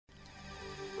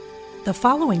The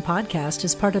following podcast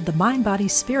is part of the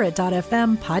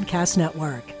MindBodySpirit.fm podcast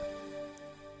network.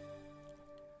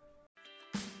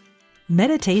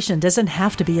 Meditation doesn't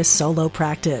have to be a solo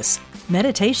practice.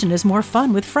 Meditation is more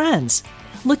fun with friends.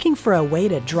 Looking for a way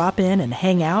to drop in and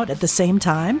hang out at the same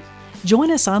time?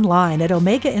 Join us online at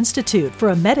Omega Institute for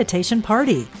a meditation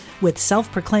party with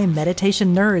self-proclaimed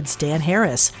meditation nerds Dan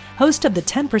Harris, host of the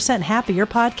 10% Happier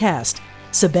podcast,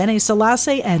 Sabene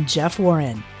Selassie, and Jeff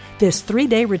Warren. This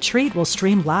 3-day retreat will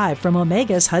stream live from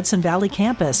Omega's Hudson Valley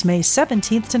campus May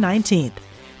 17th to 19th.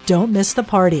 Don't miss the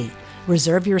party.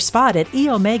 Reserve your spot at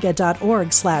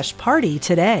eomega.org/party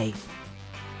today.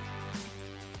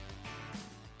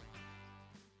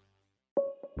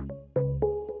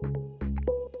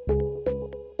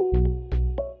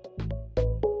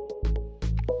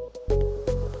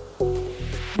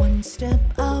 One step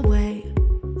away,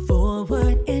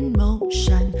 forward in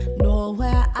motion, know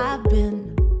where I've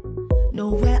been, know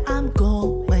where I'm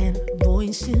going.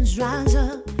 Voices rise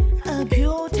up, a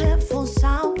beautiful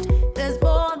sound. There's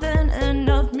more than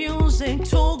enough music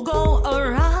to go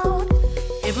around.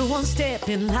 Everyone step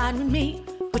in line with me.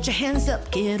 Put your hands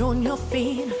up, get on your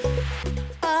feet.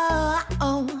 Oh,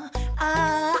 oh,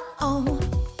 oh, oh.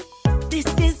 This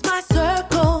is my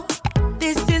circle.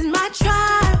 This is my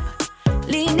tribe.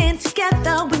 Leaning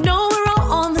together, we know we're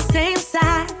all on the same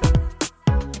side.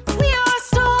 We are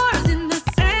stars in the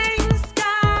same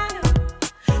sky.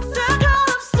 Circle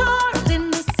of stars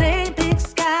in the same big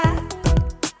sky.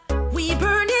 We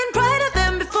burning brighter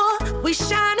than before. We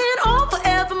shining on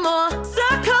forevermore.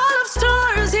 Circle of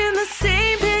stars in the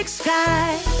same big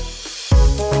sky.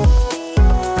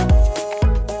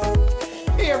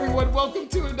 Hey everyone, welcome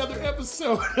to another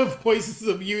episode of Voices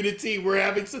of Unity. We're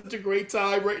having such a great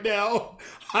time right now.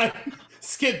 I'm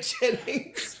Skip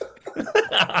Jennings.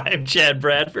 I'm Chad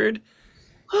Bradford.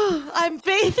 I'm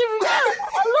Faith.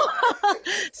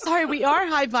 Sorry, we are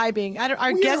high vibing.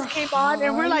 Our guest came on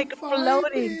and we're like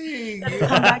floating. Let's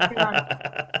come back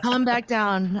down. Come back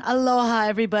down. Aloha,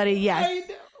 everybody. Yes, I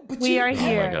know, but we are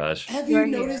here. Oh my gosh. Have you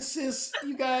noticed this,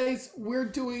 you guys? We're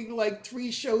doing like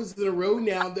 3 shows in a row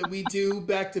now that we do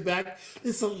back to back.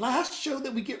 This is the last show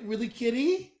that we get really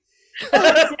kiddie.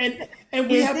 and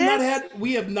we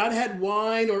have not had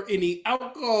wine or any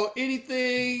alcohol,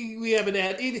 anything. We haven't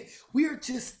had anything. We are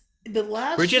just the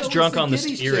last. We're just show drunk is the on the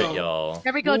kiddie spirit, show. y'all.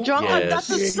 There we go. Drunk on. That's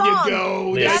a There song. you go.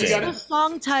 Listen. That's the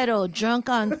song title. Drunk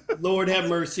on. Lord have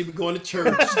mercy. We're going to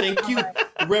church. Thank you,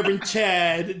 Reverend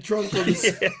Chad. Drunk on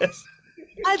the Yes.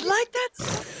 I like that.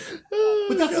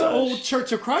 But that's an old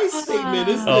Church of Christ statement,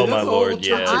 isn't it? Oh, That's my an Lord, old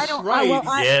Church yes. of I don't- Christ. well,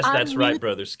 Yes, I'm that's right, new-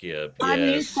 Brother Skip. I'm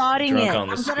Yes. rethoughting Drunk it. on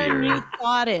the I'm spirit. gonna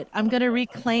rethought it. I'm gonna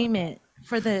reclaim it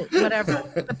for the whatever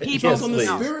the people. Yes, Drunk on the please.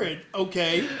 Spirit.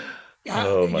 Okay.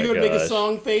 Oh, my You're going to make a gosh.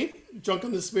 song, Faith? Drunk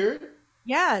on the Spirit?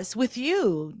 Yes, with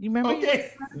you. You remember?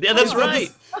 Okay. Yeah, that's Is that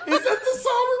right. the- Is that the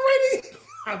song already?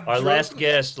 I'm Our drunk. last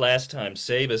guest last time,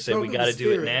 Saba, said Drunk we on got to the do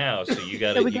it spirit. now. So you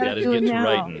got So to we gotta do get it to now.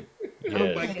 writing. Oh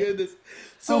my Yes. goodness.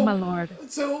 So, Oh my Lord.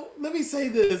 So let me say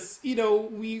this. You know,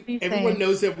 Please everyone say.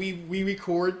 knows that we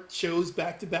record shows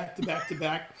back to back to back to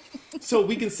back. So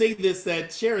we can say this,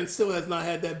 that Sharon still has not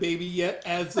had that baby yet,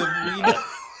 as of we know.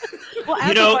 Well,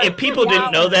 You know, as if people didn't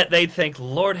reality- know that, they'd think,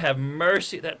 Lord have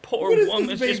mercy, that poor When is this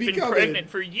woman's just baby been coming? pregnant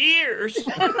for years.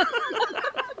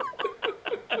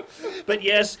 But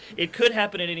yes, it could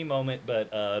happen at any moment,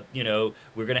 but, you know,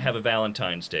 we're going to have a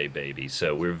Valentine's Day baby,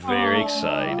 so we're very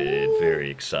excited.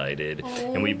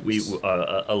 And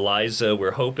Eliza,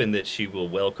 we're hoping that she will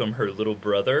welcome her little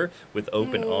brother with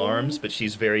open arms, but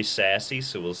she's very sassy,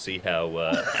 so we'll see how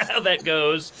that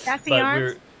goes. Sassy But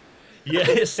arms?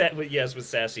 Yes, with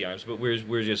sassy arms, but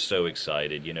we're just so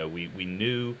excited. You know, we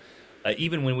knew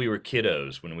even when we were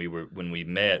kiddos, when we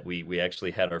met, we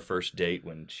actually had our first date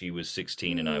when she was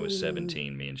 16 and I was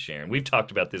 17. Me and Sharon. We've talked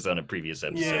about this on a previous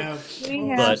episode. Yeah.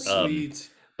 We But Sweet.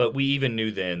 but we even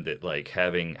knew then that like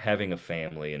having a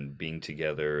family and being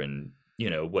together and you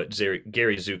know what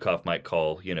Gary Zukav might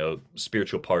call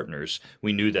spiritual partners.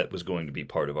 We knew that was going to be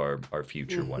part of our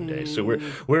future one day. So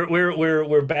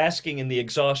we're basking in the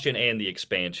exhaustion and the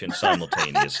expansion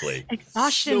simultaneously.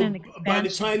 Exhaustion So and expansion. by the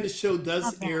time the show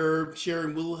does Okay. air,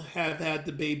 Sharon will have had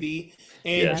the baby.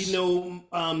 And Yes.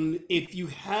 if you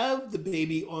have the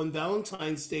baby on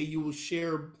Valentine's Day, you will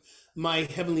share my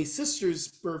heavenly sister's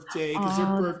birthday, because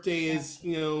her Oh, birthday is,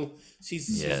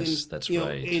 she's Yes, in, that's you know,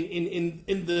 right.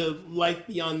 in the life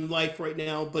beyond life right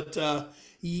now. But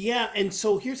yeah, and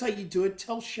so here's how you do it.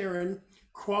 Tell Sharon,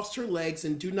 cross her legs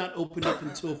and do not open up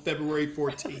until February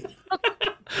 14th.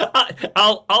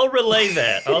 I'll relay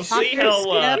that. I'll see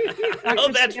Dr. how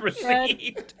Skip that's said-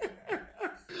 received.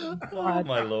 Oh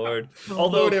my Lord. Lord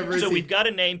Although, have so mercy. we've got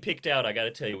a name picked out. I got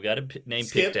to tell you, we got a name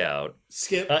picked Skip, out.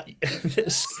 Skip, Uh,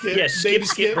 Skip, yes, baby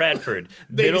Skip Skip, Bradford,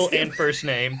 baby middle Skip, and first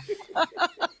name.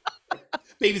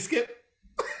 baby Skip.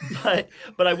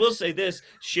 But I will say this,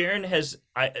 Sharon has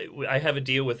I have a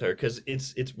deal with her because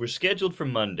it's we're scheduled for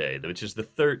Monday, which is the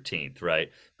 13th, right?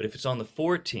 But if it's on the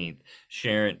 14th,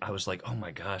 Sharon, I was like, oh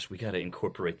my gosh, we got to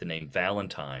incorporate the name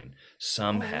Valentine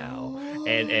somehow,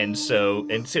 and so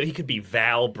he could be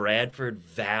Val Bradford.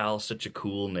 Val, such a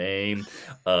cool name.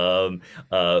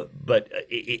 But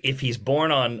if he's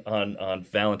born on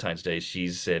Valentine's Day, she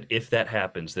said if that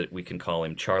happens, that we can call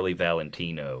him Charlie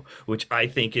Valentino, which I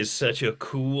think is such a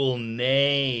cool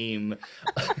name.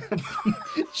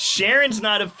 Sharon's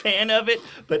not a fan of it,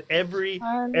 but every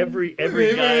Wait, guy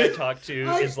I wait. talk to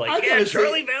is I like, yeah, gotta say,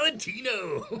 Charlie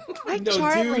Valentino. Hi, no, dude,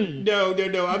 Charlie.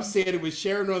 no. I'm saying it with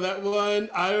Sharon on that one.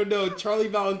 I don't know. Charlie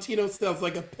Valentino sounds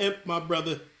like a pimp, my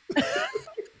brother.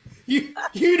 You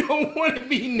don't want to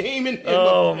be naming him a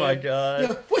Oh my pimp. God.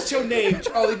 Yeah, what's your name,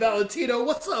 Charlie Valentino?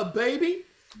 What's up, baby?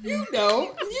 You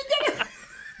know, you got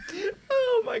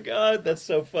Oh my God, that's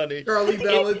so funny. Charlie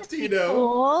Valentino.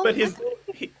 Cool. But I think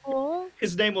it'd be cool.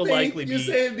 his name will Faith, likely you be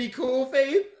say it'd be cool,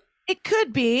 Faith? It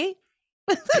could be.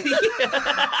 yeah.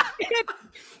 It could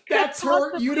That's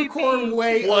her possibly unicorn be.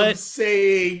 way What? of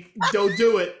saying, don't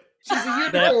do it. She's a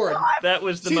That unicorn. that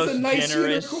was the She's a most nice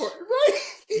generous. unicorn, right?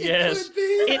 It Yes, could be.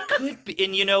 it could be.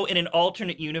 And in an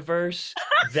alternate universe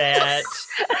that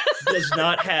does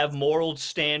not have moral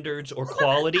standards or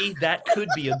quality, that could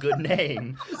be a good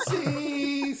name.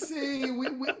 See,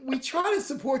 we try to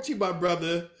support you, my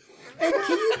brother. And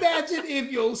can you imagine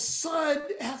if your son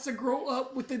has to grow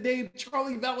up with the name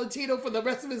Charlie Valentino for the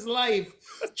rest of his life?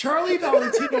 Charlie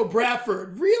Valentino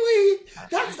Bradford. Really?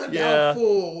 That's a Yeah.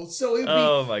 mouthful. So it'd be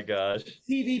Oh my gosh.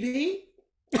 CVB?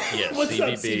 Yes, What's up,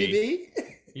 CVB. CVB?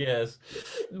 Yes.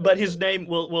 But his name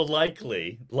will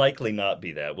likely not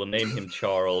be that. We'll name him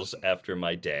Charles after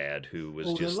my dad, who was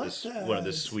Oh, I just like this one of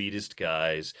the that. sweetest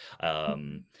guys.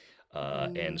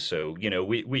 And so,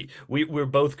 we're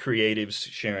both creatives,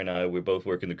 Sharon and I, we both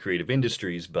work in the creative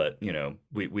industries, but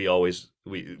we always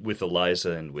we with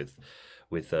Eliza and with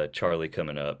Charlie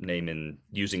coming up,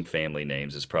 using family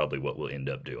names is probably what we'll end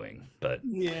up doing. But I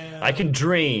Yeah, can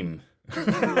dream. I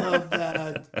love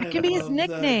that. I It can be his love that.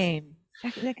 nickname.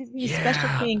 That could be a special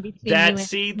Yeah. thing between you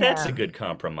and That's a him. good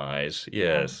compromise.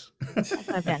 Yeah. Yes. How's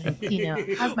my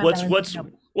Valentino? How's my What's what's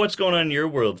Valentino? what's going on in your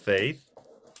world, Faith?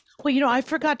 Well, I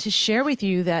forgot to share with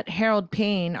you that Harold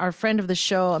Payne, our friend of the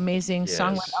show, amazing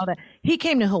songwriter, Yes. all that, he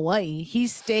came to Hawaii. He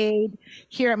stayed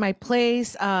here at my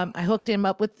place. I hooked him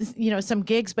up with, some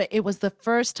gigs, but it was the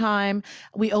first time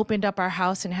we opened up our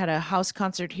house and had a house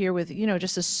concert here with,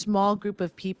 just a small group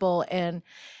of people. And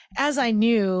as I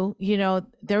knew,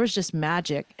 there was just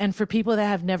magic. And for people that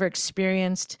have never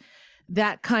experienced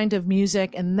that kind of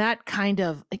music and that kind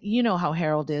of, how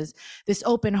Harold is, this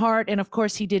open heart. And of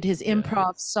course, he did his Yeah.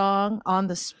 improv song on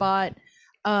the spot.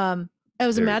 It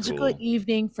was a Very magical cool.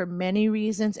 evening for many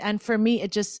reasons. And for me,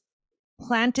 it just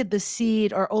planted the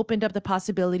seed or opened up the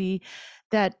possibility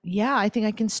that, yeah, I think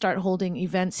I can start holding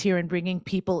events here and bringing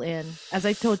people in. As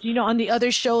I told you, on the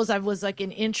other shows, I was like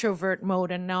in introvert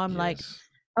mode. And now I'm like, Yes.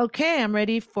 okay, I'm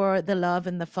ready for the love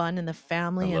and the fun and the I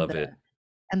family love it.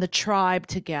 and the tribe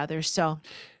together. So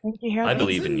thank you, Harold. I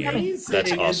Thank you believe That's in for you. coming. That's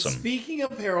amazing. And awesome. speaking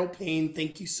of Harold Payne,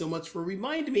 thank you so much for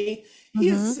reminding me. He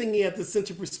is singing at the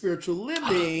Center for Spiritual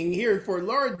Living here in Fort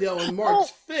Lauderdale on March Oh,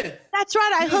 5th. that's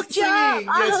right. I He is hooked you up. singing.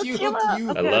 I Yes, hooked you you hooked up. you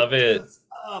I Okay. love it. us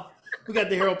up. We got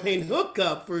the Harold Payne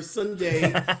hookup for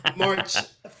Sunday, March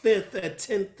 5th at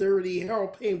 10:30.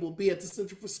 Harold Payne will be at the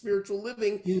Center for Spiritual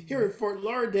Living here in Fort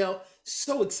Lauderdale.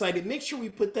 So excited. Make sure we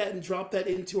put that and drop that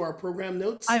into our program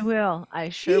notes. I will. I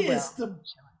sure He will. is the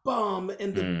bomb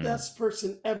and the Mm. best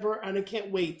person ever, and I can't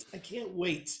wait. I can't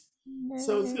wait.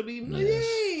 So it's gonna be Yes.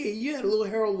 yay! You had a little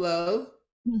Harold love.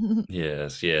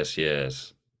 Yes, yes,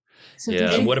 yes. So Yeah, did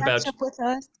and you what catch about up with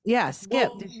us? Yeah,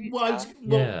 Skip. Did you tell?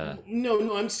 Yeah.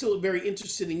 no, I'm still very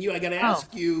interested in you. I gotta Oh,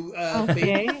 ask you,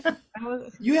 okay. Faith. I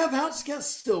was- You have house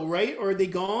guests still, right? Or are they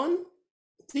gone?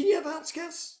 Did you have house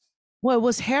guests? Well, it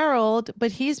was Harold,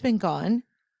 but he's been gone.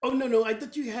 Oh no, I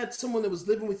thought you had someone that was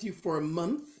living with you for a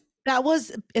month. That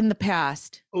was in the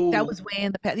past. That Oh, was way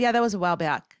in the past. Yeah, that was a while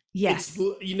back. Yes.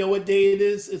 you know what day it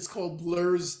is? It's called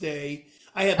Blur's Day.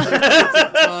 I have no sense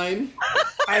of time.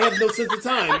 I have no sense of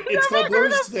time. It's called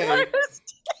Blur's Day.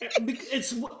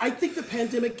 It's. I think the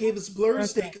pandemic gave us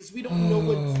Blur's Day because we don't know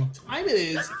what time it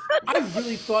is. I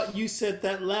really thought you said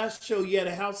that last show you had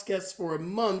a house guest for a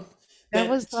month. That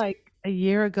was like a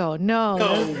year ago. No,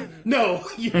 no,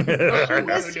 he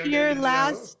was here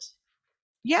last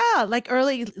Yeah, like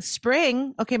early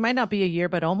spring. Okay, might not be a year,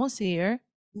 but almost a year.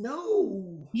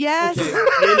 No. Yes. Okay.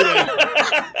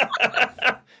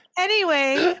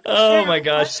 Anyway, Anyway, Oh my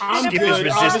gosh, I'm Skip is good.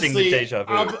 resisting the deja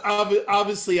vu.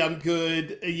 Obviously, I'm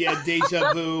good. Yeah,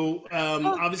 deja vu.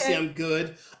 Obviously, okay. I'm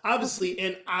good. Obviously,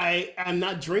 and I'm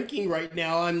not drinking right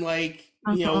now. I'm like,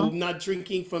 Uh-huh. not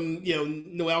drinking from,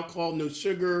 no alcohol, no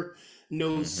sugar,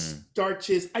 no Hmm.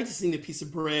 starches. I just need a piece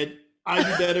of bread. I'd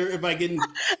be better if I can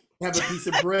have a piece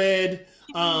of bread.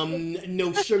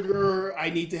 No sugar. I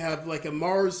need to have like a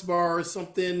Mars bar or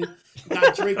something.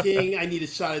 Not drinking. I need a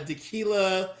shot of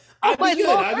tequila. Oh I'd be my good.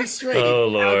 Lord. I'd be straight. Oh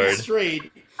I'd be Lord.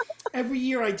 straight. Every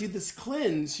year I do this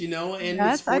cleanse, and it's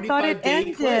Yes, I thought it 45-day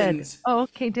ended. cleanse. Oh,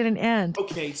 okay, didn't end.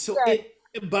 Okay, so Good.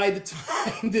 it by the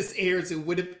time this airs, it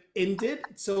would have ended.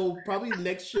 So probably the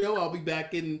next show I'll be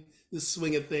back in the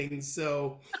swing of things.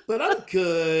 So, but I'm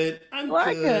good. You I'm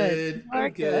are good. good. You I'm are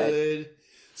good. good.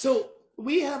 So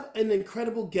we have an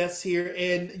incredible guest here,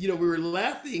 and we were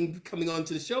laughing coming on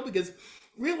to the show because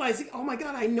realizing, oh my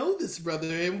God, I know this brother,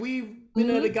 and we've been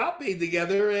at Mhm. Agape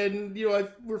together, and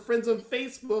we're friends on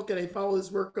Facebook, and I follow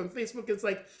his work on Facebook. It's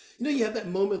like you have that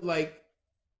moment, like,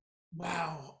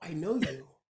 wow, I know you.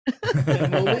 That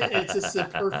moment, it's just a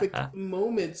perfect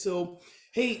moment. So,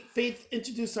 hey, Faith,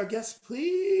 introduce our guest,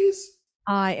 please.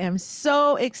 I am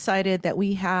so excited that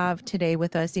we have today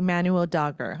with us Emmanuel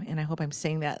Dagher, and I hope I'm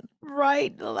saying that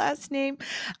right, the last name.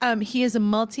 He is a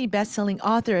multi-best-selling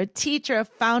author, a teacher, a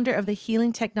founder of the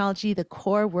healing technology, the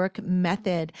Core Work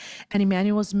Method. And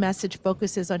Emmanuel's message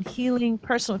focuses on healing,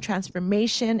 personal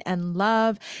transformation, and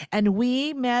love. And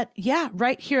we met,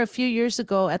 right here a few years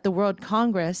ago at the World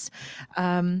Congress.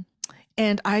 And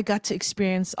I got to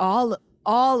experience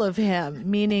all of him,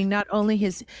 meaning not only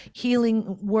his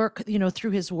healing work, through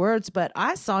his words, but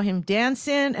I saw him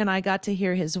dancing and I got to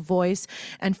hear his voice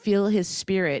and feel his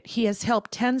spirit. He has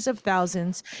helped tens of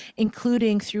thousands,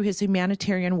 including through his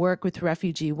humanitarian work with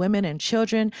refugee women and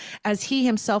children, as he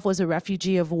himself was a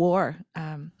refugee of war.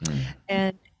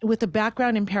 And with a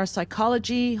background in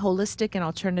parapsychology, holistic and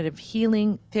alternative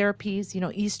healing therapies,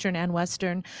 Eastern and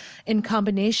Western, in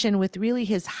combination with really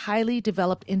his highly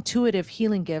developed intuitive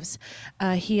healing gifts,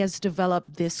 he has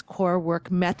developed this core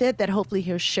work method that hopefully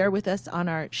he'll share with us on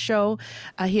our show.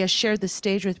 He has shared the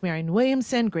stage with Marianne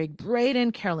Williamson, Greg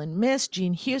Braden, Carolyn Miss,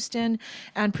 Jean Houston,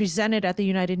 and presented at the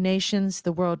United Nations,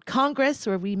 the World Congress,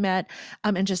 where we met,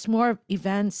 and just more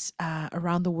events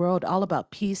around the world, all about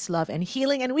peace, love, and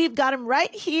healing. And we've got him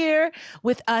right here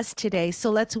with us today. So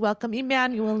let's welcome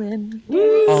Emmanuel in.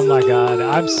 Oh my God.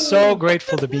 I'm so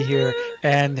grateful to be here.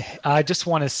 And I just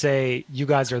want to say you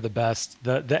guys are the best.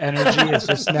 The energy is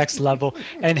just next level.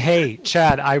 And hey,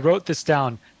 Chad, I wrote this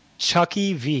down.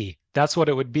 Chucky V. That's what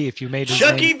it would be if you made his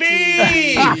Chucky name.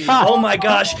 V! Oh my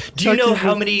gosh. Do you know Chucky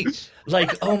how V. many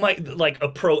like a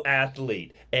pro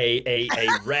athlete, a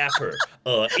rapper,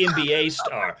 NBA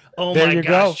star. Oh There my you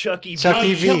gosh, go. Chucky V.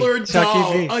 Chucky A V. killer Chucky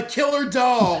doll. V. A killer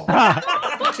doll.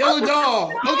 A killer doll.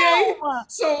 Okay. No,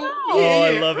 So Oh, I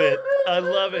yeah. love it. I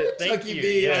love it. Thank Chucky you.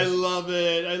 B, I Yes. love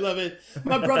it. I love it.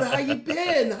 My brother, how you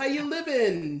been? How you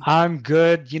living? I'm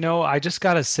good. I just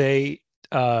gotta say,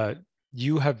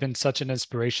 you have been such an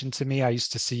inspiration to me. I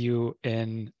used to see you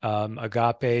in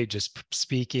Agape, just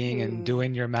speaking and Mm.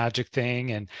 doing your magic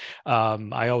thing, and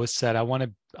I always said I want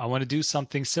to do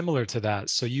something similar to that.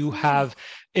 So you have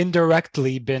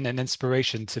indirectly been an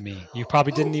inspiration to me. You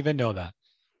probably didn't Oh, even know that.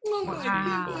 oh my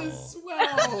wow. goodness.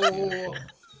 Wow.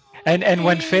 And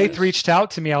when Faith And reached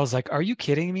out to me, I was like, "Are you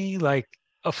kidding me?" Like,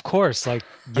 of course, like,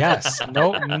 yes,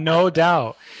 no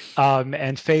doubt.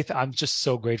 And Faith, I'm just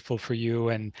so grateful for you.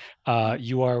 And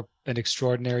you are an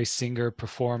extraordinary singer,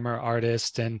 performer,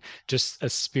 artist, and just a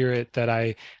spirit that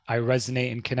I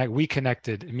resonate and connect. We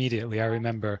connected immediately. I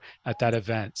remember at that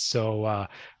event. So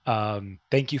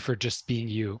thank you for just being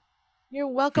you. You're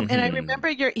welcome. And I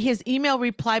remember his email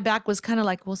reply back was kind of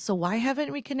like, well, so why haven't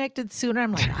we connected sooner?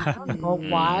 I'm like, I don't know Mm.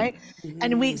 why.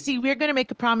 And Mhm. we're going to make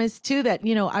a promise too that,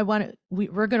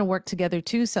 we're going to work together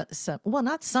too. Well,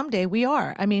 not someday, we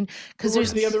are. I mean, We're because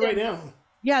working together right now.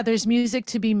 there's music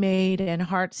to be made and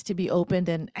hearts to be opened,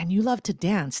 and you love to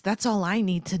dance. That's all I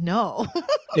need to know.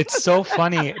 It's so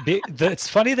funny. It's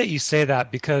funny that you say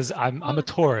that because I'm a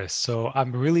Taurus, so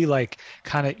I'm really like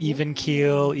kind of even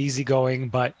keel, easygoing.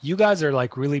 But you guys are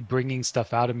like really bringing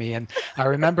stuff out of me. And I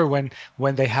remember when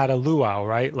they had a luau,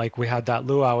 right? Like we had that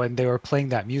luau, and they were playing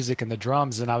that music and the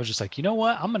drums, and I was just like, you know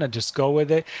what? I'm gonna just go with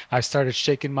it. I started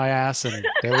shaking my ass, and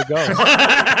there we go.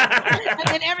 And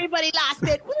then everybody lost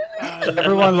it. Woo! I love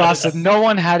everyone lost it. No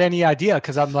one had any idea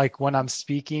because I'm like, when I'm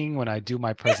speaking, when I do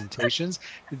my presentations,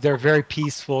 they're very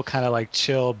peaceful, kind of like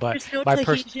chill. But There's no my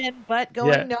person, Tahitian butt yeah,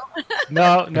 going.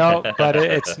 No. no, but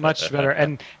it's much better.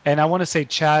 And I want to say,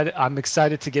 Chad, I'm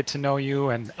excited to get to know you,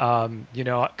 and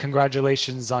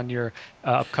congratulations on your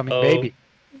upcoming Oh, baby.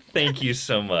 thank you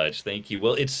so much. Thank you.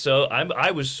 Well,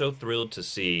 I was so thrilled to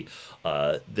see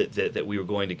that we were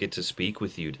going to get to speak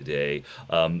with you today.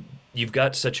 You've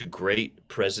got such a great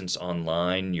presence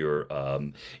online. Your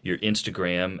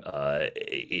Instagram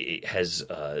it has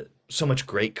so much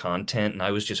great content, and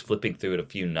I was just flipping through it a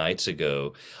few nights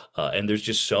ago, and there's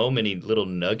just so many little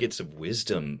nuggets of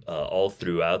wisdom all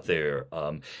throughout there.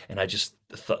 And I just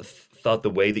thought the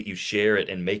way that you share it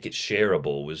and make it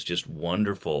shareable was just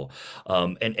wonderful.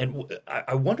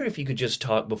 I wonder if you could just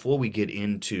talk before we get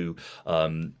into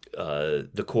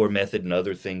the core method and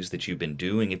other things that you've been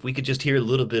doing. If we could just hear a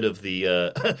little bit of the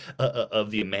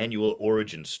of the Emmanuel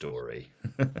origin story.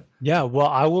 Yeah, well,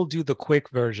 I will do the quick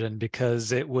version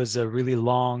because it was a really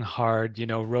long, hard,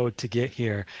 road to get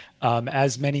here.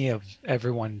 As many of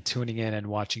everyone tuning in and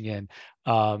watching in,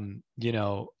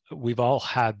 we've all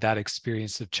had that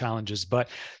experience of challenges. But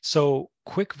so,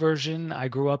 quick version, I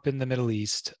grew up in the Middle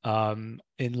East,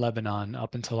 in Lebanon,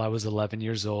 up until I was 11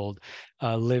 years old.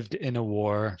 Lived in a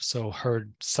war, so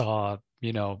saw,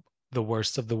 the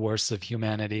worst of the worst of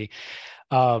humanity.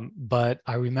 But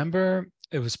I remember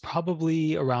it was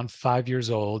probably around 5 years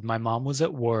old. My mom was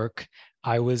at work.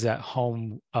 I was at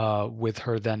home with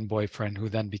her then boyfriend, who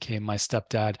then became my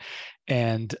stepdad.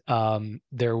 And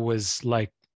there was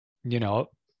like, you know,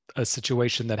 a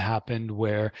situation that happened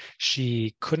where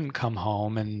she couldn't come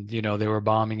home, and they were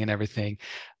bombing and everything.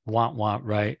 Want,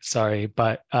 right? Sorry,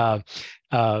 but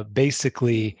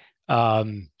basically, what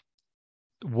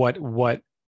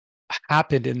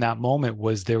happened in that moment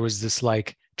was there was this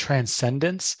like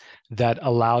transcendence that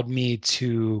allowed me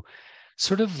to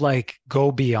sort of like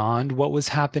go beyond what was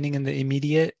happening in the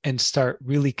immediate and start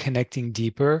really connecting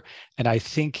deeper. And I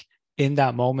think in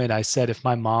that moment, I said, if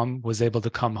my mom was able to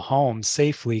come home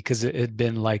safely, because it had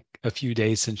been like a few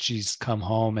days since she's come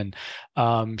home,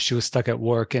 and she was stuck at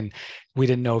work, and we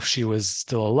didn't know if she was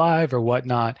still alive or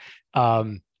whatnot.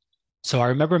 So I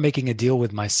remember making a deal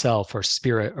with myself, or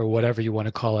spirit, or whatever you want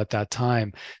to call it, that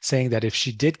time, saying that if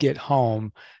she did get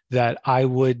home, that I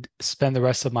would spend the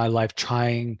rest of my life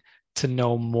trying to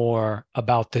know more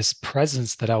about this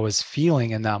presence that I was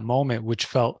feeling in that moment, which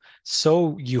felt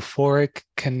so euphoric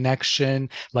connection.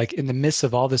 Like in the midst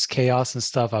of all this chaos and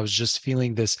stuff, I was just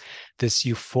feeling this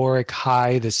euphoric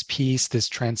high, this peace, this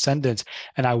transcendence.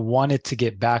 And I wanted to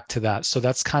get back to that. So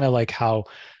that's kind of like how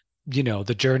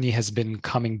the journey has been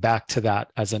coming back to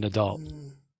that as an adult.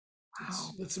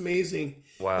 That's amazing.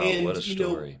 Wow, what And a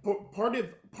story. part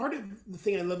of the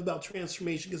thing I love about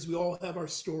transformation, because we all have our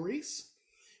stories,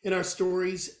 and our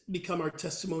stories become our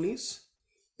testimonies,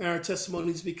 and our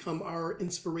testimonies become our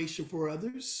inspiration for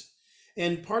others.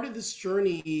 And part of this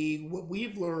journey, what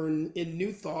we've learned in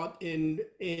New Thought,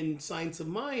 in Science of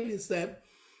Mind, is that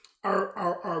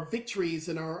our victories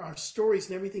and our stories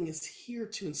and everything is here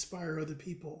to inspire other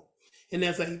people. And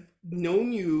as I've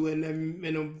known you, and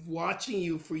I'm watching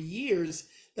you for years,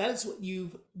 that is what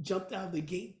you've jumped out of the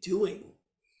gate doing.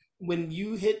 When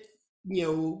you hit,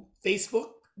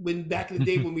 Facebook, when back in the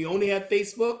day when we only had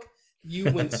Facebook,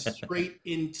 you went straight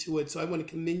into it. So I want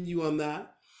to commend you on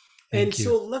that. And Thank you.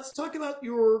 so let's talk about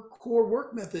your core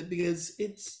work method, because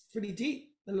it's pretty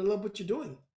deep and I love what you're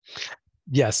doing.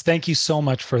 Yes, thank you so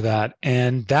much for that.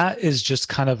 And that is just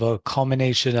kind of a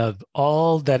culmination of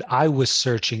all that I was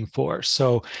searching for.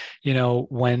 So,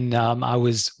 when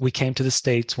we came to the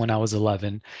States when I was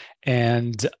 11,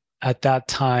 and at that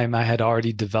time I had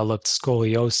already developed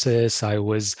scoliosis. I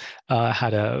was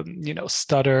had a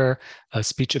stutter, a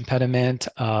speech impediment.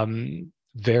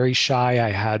 Very shy. I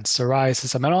had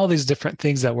psoriasis. I mean, all these different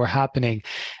things that were happening.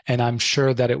 And I'm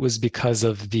sure that it was because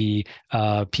of the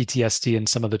PTSD and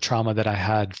some of the trauma that I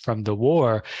had from the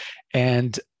war.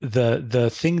 And the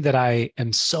thing that I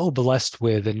am so blessed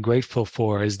with and grateful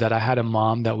for is that I had a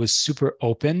mom that was super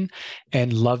open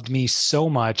and loved me so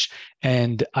much.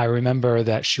 And I remember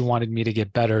that she wanted me to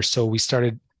get better. So we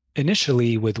started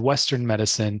initially with Western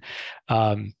medicine.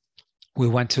 We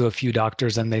went to a few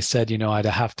doctors, and they said, I'd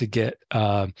have to get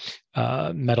a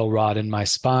metal rod in my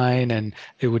spine, and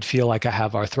it would feel like I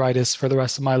have arthritis for the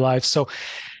rest of my life. So,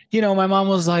 my mom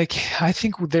was like, I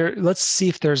think let's see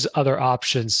if there's other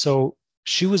options. So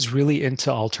she was really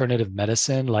into alternative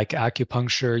medicine, like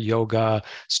acupuncture, yoga,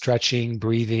 stretching,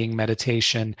 breathing,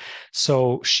 meditation.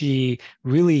 So she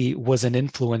really was an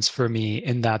influence for me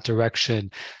in that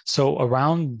direction. So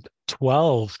around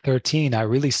 12, 13, I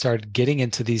really started getting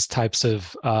into these types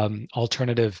of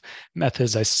alternative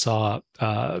methods. I saw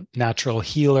natural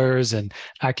healers and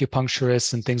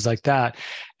acupuncturists and things like that.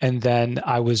 And then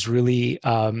I was really,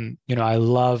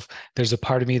 there's a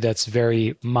part of me that's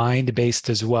very mind-based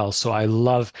as well. So I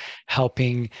love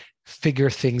helping figure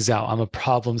things out. I'm a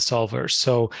problem solver.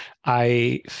 So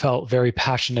I felt very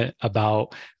passionate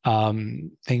about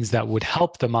things that would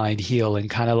help the mind heal and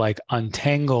kind of like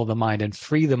untangle the mind and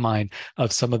free the mind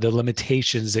of some of the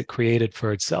limitations it created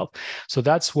for itself. So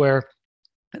that's where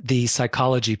the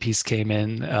psychology piece came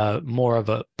in, more of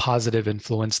a positive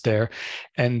influence there.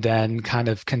 And then kind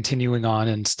of continuing on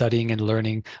and studying and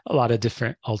learning a lot of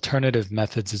different alternative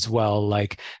methods as well,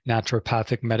 like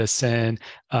naturopathic medicine,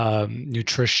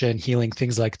 nutrition, healing,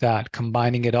 things like that,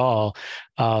 combining it all.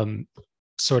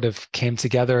 Sort of came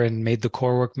together and made the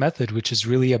core work method, which is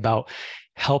really about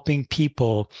helping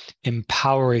people,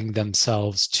 empowering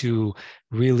themselves to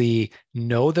really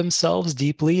know themselves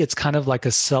deeply. It's kind of like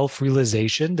a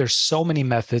self-realization. There's so many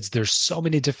methods, there's so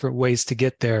many different ways to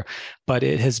get there, but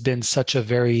it has been such a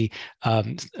very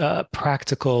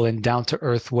practical and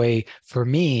down-to-earth way for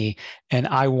me. And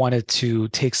I wanted to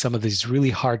take some of these really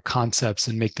hard concepts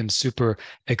and make them super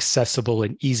accessible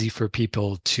and easy for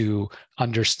people to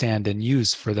understand and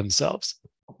use for themselves.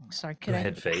 Sorry, Go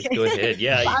ahead, Faith. Go ahead.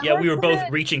 Yeah, we were both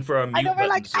reaching for our I know mute we're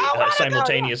like, buttons I want to go.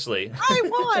 simultaneously. I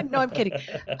won. No, I'm kidding.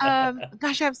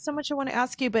 Gosh, I have so much I want to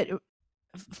ask you, but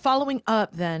following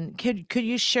up, then could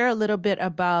you share a little bit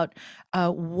about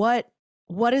what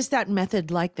is that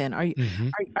method like? Then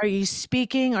are you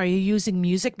speaking? Are you using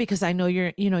music? Because I know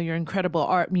you're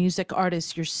incredible music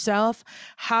artist yourself.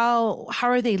 How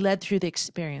are they led through the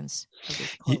experience of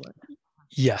this core work?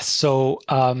 Yes. So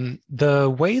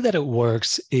the way that it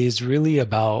works is really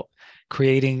about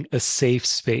creating a safe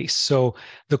space. So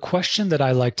the question that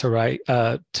I like to write,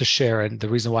 to share, and the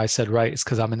reason why I said write is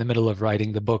because I'm in the middle of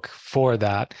writing the book for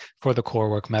that, for the core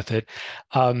work method,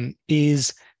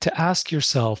 is to ask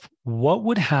yourself, what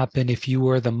would happen if you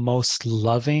were the most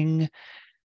loving,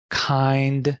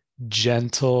 kind,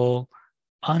 gentle,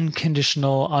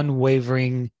 unconditional,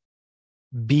 unwavering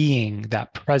being,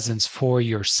 that presence for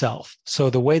yourself? So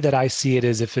the way that I see it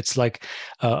is, if it's like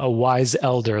a wise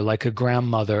elder, like a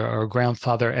grandmother or a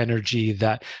grandfather energy,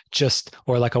 that just,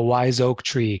 or like a wise oak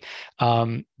tree,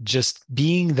 just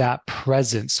being that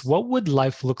presence, what would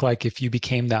life look like if you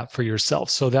became that for yourself?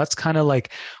 So that's kind of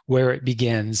like where it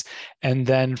begins. And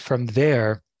then from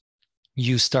there,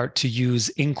 you start to use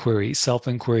inquiry,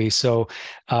 self-inquiry. So,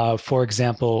 for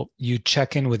example, you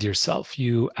check in with yourself.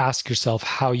 You ask yourself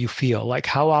how you feel. Like,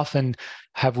 how often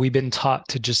have we been taught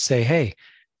to just say, hey,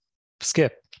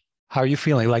 Skip, how are you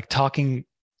feeling? Like talking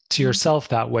to yourself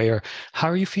that way, or how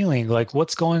are you feeling? Like,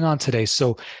 what's going on today?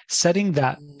 So setting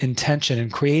that intention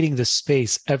and creating the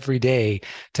space every day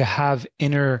to have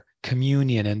inner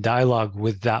communion and dialogue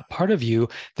with that part of you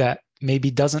that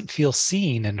maybe doesn't feel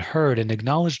seen and heard and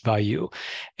acknowledged by you.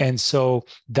 And so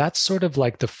that's sort of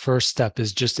like the first step,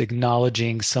 is just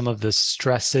acknowledging some of the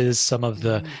stresses, some of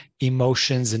the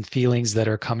emotions and feelings that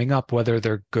are coming up, whether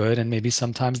they're good and maybe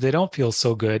sometimes they don't feel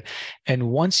so good. And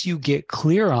once you get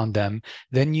clear on them,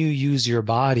 then you use your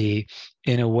body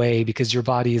in a way, because your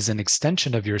body is an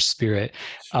extension of your spirit.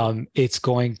 It's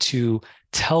going to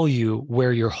tell you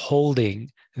where you're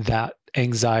holding that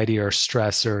anxiety or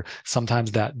stress, or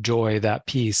sometimes that joy, that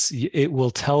peace. It will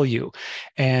tell you.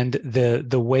 And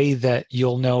the way that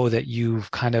you'll know that you've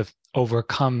kind of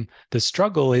overcome the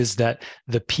struggle is that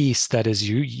the peace that is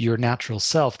your natural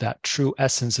self, that true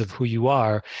essence of who you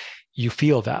are, you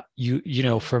feel that. You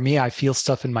know, for me, I feel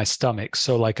stuff in my stomach.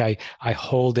 So like I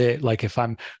hold it, like if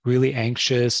I'm really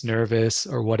anxious, nervous,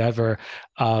 or whatever,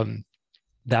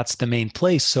 that's the main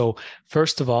place. So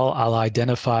first of all, I'll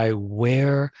identify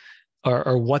where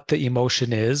or what the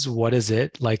emotion is. What is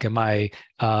it? Like, am I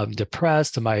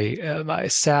depressed? Am I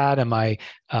sad? Am I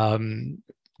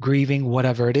grieving?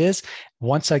 Whatever it is.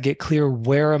 Once I get clear,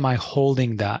 where am I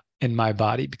holding that in my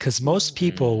body? Because most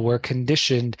people were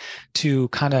conditioned to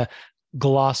kind of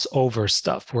gloss over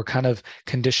stuff. We're kind of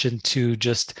conditioned to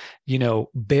just,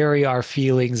 bury our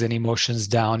feelings and emotions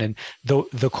down. And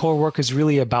the core work is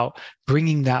really about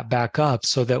bringing that back up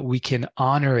so that we can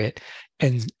honor it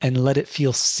and let it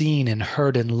feel seen and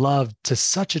heard and loved to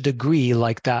such a degree,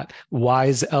 like that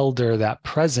wise elder, that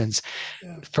presence.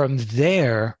 From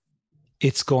there,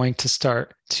 it's going to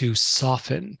start to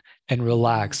soften and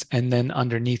relax. And then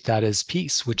underneath that is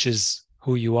peace, which is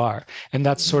who you are. And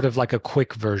that's sort of like a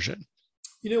quick version.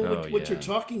 You know Oh what you're yeah.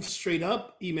 talking straight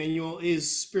up, Emmanuel, is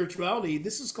spirituality.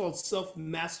 This is called self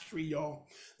mastery, y'all.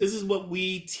 This is what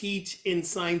we teach in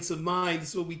Science of Mind. This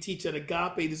is what we teach at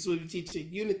Agape. This is what we teach at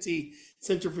Unity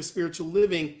Center for Spiritual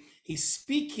Living. He's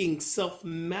speaking self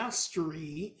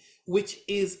mastery, which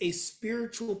is a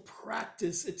spiritual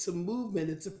practice. It's a movement.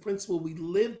 It's a principle we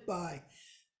live by.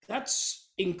 That's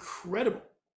incredible.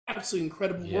 Absolutely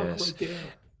incredible work Yes. right there.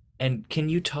 And can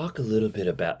you talk a little bit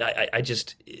about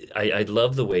I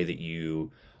love the way that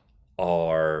you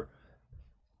are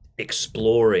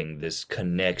exploring this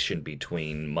connection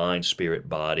between mind, spirit,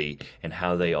 body, and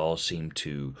how they all seem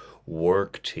to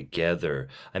work together.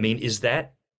 I mean, is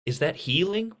that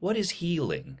healing? What is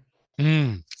healing?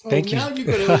 Mm, Oh, thank you. now you're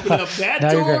going to open up that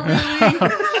Now you're door, going.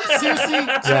 really? Seriously,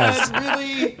 Yes. Chad,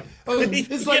 really? Oh, it's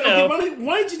You like, okay, know.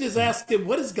 why don't you just ask him,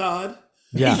 what is God?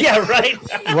 Yeah. Yeah, right.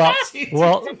 Well,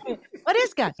 well, What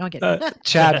is God? No, I'm kidding.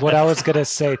 Chad, what I was going to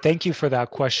say, thank you for that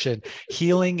question.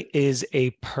 Healing is a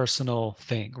personal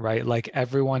thing, right? Like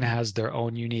everyone has their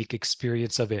own unique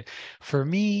experience of it. For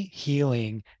me,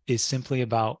 healing is simply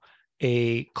about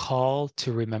a call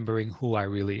to remembering who I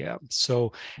really am.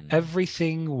 So Mm,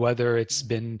 everything, whether it's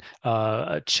been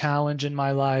a challenge in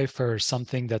my life or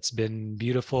something that's been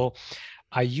beautiful,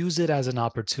 I use it as an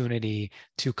opportunity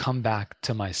to come back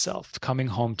to myself, coming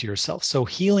home to yourself. So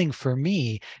healing for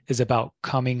me is about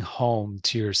coming home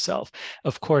to yourself.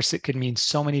 Of course, it could mean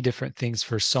so many different things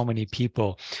for so many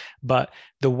people, but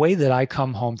the way that I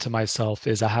come home to myself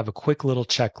is I have a quick little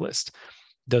checklist.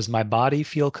 Does my body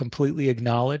feel completely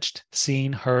acknowledged,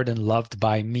 seen, heard, and loved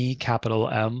by me, capital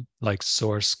M, like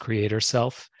source, creator,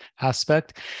 self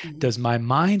aspect? Mhm. Does my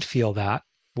mind feel that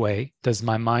way? Does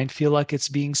my mind feel like it's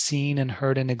being seen and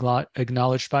heard and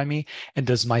acknowledged by me? And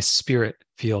does my spirit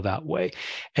feel that way?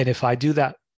 And if I do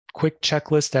that quick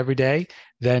checklist every day,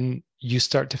 then you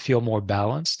start to feel more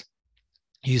balanced,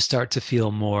 you start to feel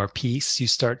more peace. You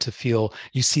start to feel,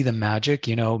 you see the magic.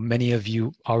 You know, many of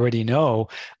you already know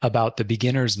about the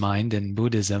beginner's mind in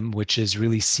Buddhism, which is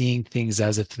really seeing things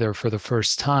as if they're for the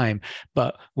first time,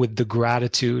 but with the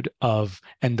gratitude of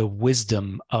and the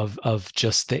wisdom of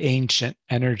just the ancient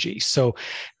energy. So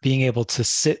being able to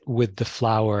sit with the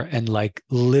flower and like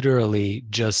literally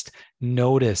just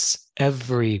notice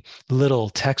every little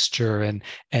texture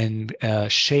and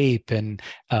shape and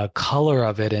color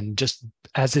of it, and just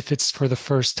as if it's for the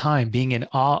first time, being in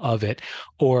awe of it.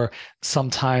 Or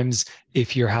sometimes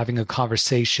if you're having a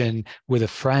conversation with a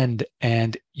friend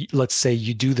and let's say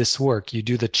you do this work, you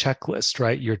do the checklist,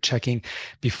 right? You're checking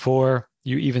before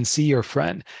you even see your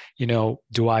friend, you know,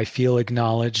 do I feel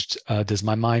acknowledged? Does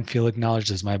my mind feel acknowledged?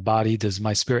 Does my body, does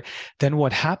my spirit? Then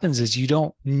what happens is you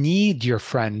don't need your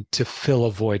friend to fill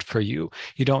a void for you.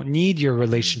 You don't need your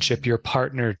relationship, mm, your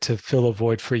partner to fill a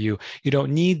void for you. You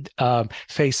don't need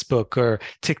Facebook or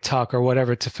TikTok or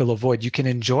whatever to fill a void. You can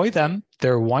enjoy them.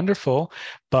 They're wonderful,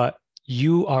 but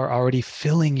you are already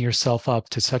filling yourself up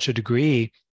to such a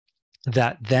degree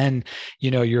that then, you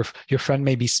know, your friend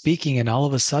may be speaking and all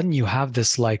of a sudden you have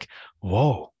this like,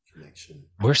 whoa, Connection.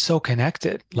 we're so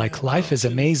connected, Yeah, like life is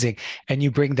connection. amazing. And you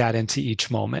bring that into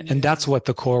each moment, and that's Yeah. what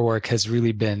the core work has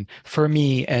really been for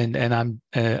me, and I'm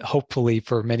hopefully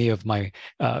for many of my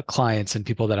clients and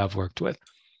people that I've worked with.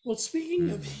 Well, speaking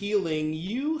of mm. healing,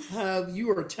 you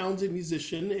are a talented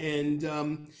musician,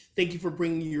 and thank you for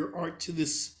bringing your art to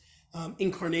this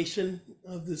incarnation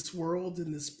of this world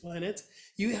and this planet.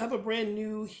 You have a brand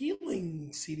new healing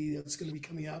CD that's going to be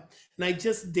coming out, and I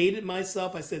just dated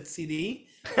myself. I said CD.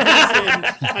 I could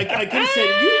have said I could have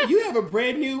said you have a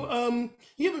brand new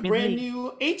you have a brand Release.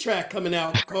 new 8 track coming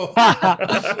out called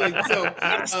Healing. So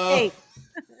Mixtape.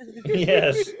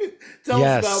 Yes. tell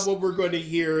us about Yes. what we're going to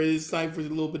hear. It's time for a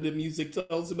little bit of music. Tell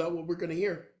us about what we're going to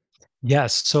hear.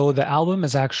 Yes, so the album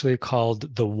is actually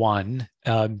called The One.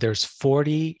 There's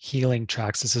 40 healing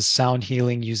tracks. This is sound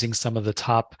healing using some of the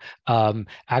top,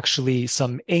 actually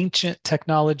some ancient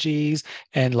technologies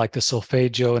and like the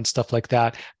solfeggio and stuff like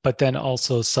that, but then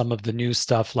also some of the new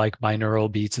stuff like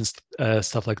binaural beats and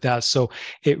stuff like that. So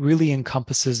it really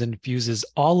encompasses and infuses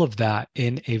all of that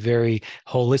in a very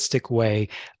holistic way.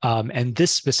 And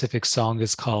this specific song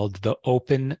is called The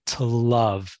Open to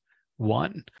Love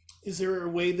One. Is there a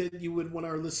way that you would want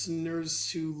our listeners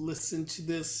to listen to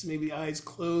this, maybe eyes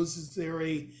closed? Is there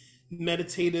a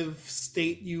meditative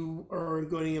state you are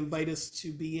going to invite us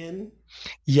to be in?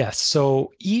 Yes.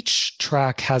 So each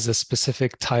track has a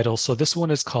specific title. So this one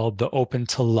is called The Open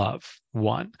to Love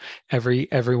One.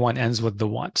 Everyone ends with the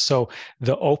one. So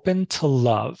the open to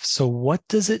love. So what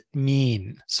does it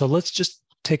mean? So let's just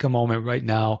take a moment right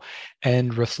now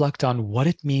and reflect on what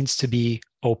it means to be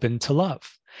open to love.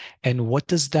 And what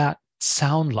does that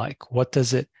sound like? What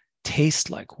does it taste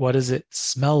like? What does it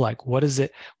smell like? What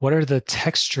are the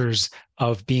textures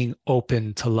of being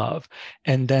open to love?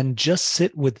 And then just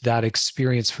sit with that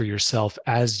experience for yourself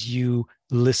as you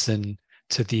listen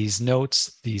to these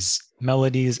notes, these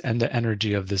melodies, and the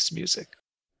energy of this music.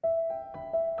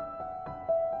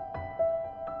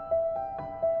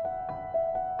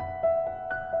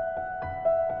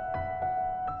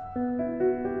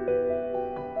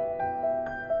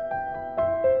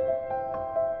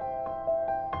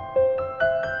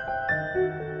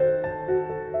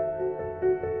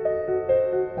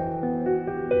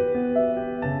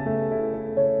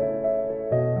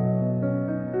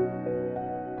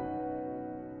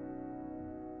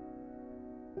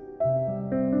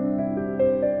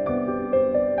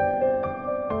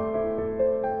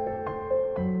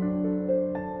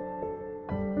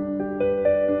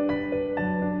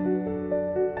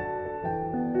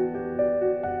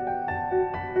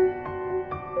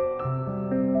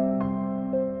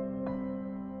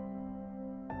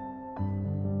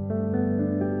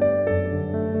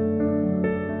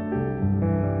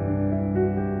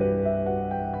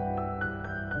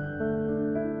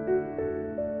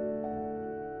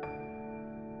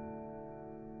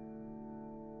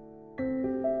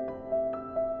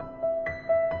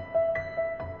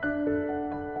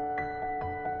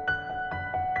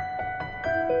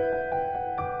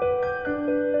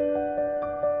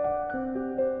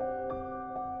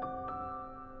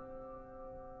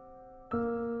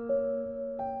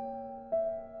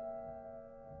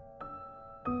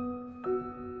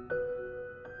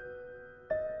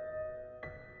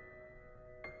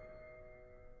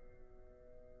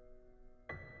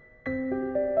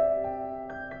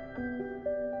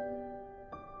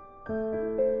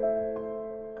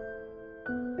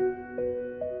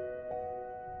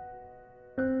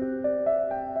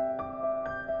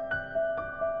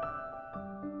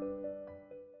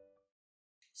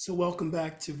 So welcome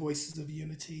back to Voices of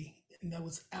Unity. And that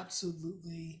was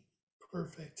absolutely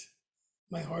perfect.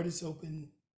 My heart is open.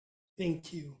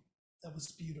 Thank you. That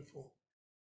was beautiful.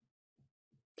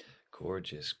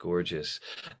 Gorgeous, gorgeous.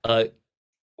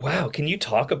 Wow, can you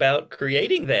talk about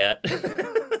creating that?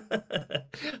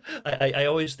 I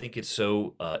always think it's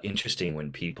so interesting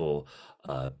when people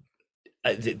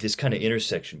this kind of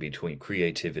intersection between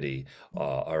creativity,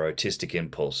 our artistic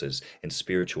impulses, and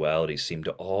spirituality seem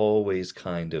to always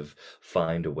kind of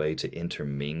find a way to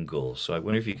intermingle. So I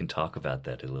wonder if you can talk about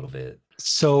that a little bit.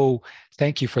 So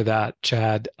thank you for that,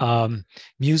 Chad.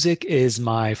 Music is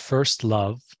my first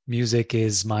love. Music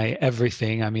is my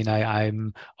everything. I mean,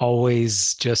 I'm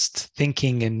always just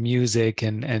thinking in music,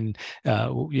 and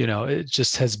you know, it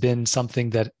just has been something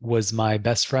that was my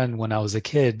best friend when I was a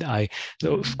kid.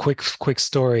 Quick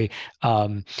story.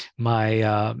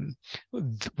 My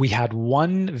We had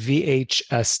one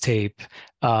VHS tape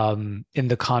in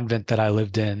the convent that I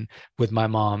lived in with my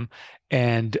mom,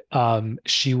 and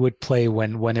she would play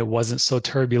when it wasn't so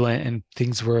turbulent and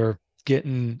things were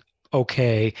getting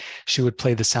okay. She would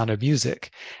play The Sound of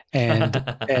Music,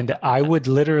 and I would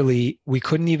literally, we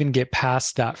couldn't even get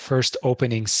past that first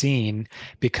opening scene,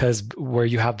 because where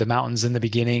you have the mountains in the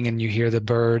beginning and you hear the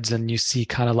birds and you see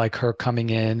kind of like her coming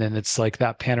in, and it's like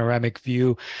that panoramic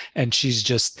view, and she's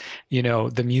just, you know,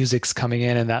 the music's coming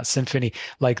in and that symphony,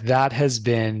 like that has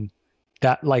been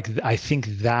that, like I think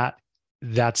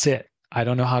that's it. I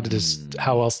don't know how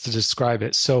how else to describe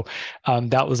it. So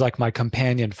that was like my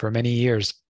companion for many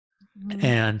years.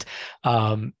 And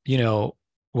you know,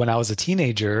 when I was a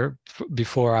teenager,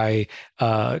 before I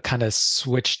kind of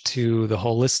switched to the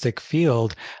holistic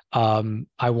field,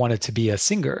 I wanted to be a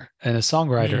singer and a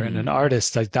songwriter and an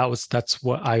artist. Like that's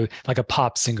what I like, a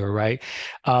pop singer, right?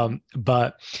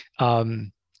 But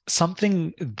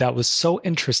something that was so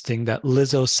interesting that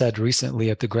Lizzo said recently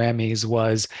at the Grammys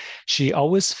was she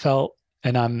always felt,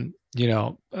 and I'm, you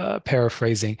know,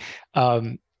 paraphrasing,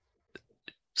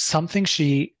 something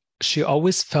she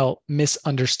always felt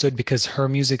misunderstood because her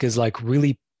music is like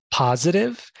really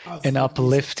positive and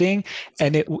uplifting,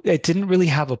 and it didn't really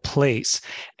have a place.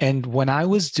 And when I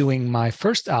was doing my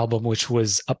first album, which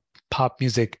was a pop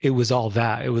music, it was all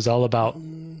that. It was all about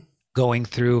going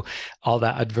through all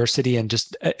that adversity, and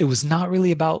just it was not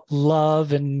really about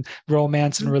love and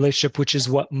romance and relationship, which is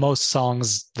what most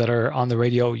songs that are on the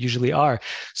radio usually are.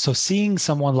 So seeing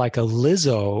someone like a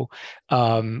Lizzo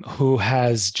who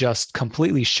has just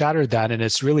completely shattered that. And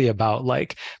it's really about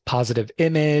like positive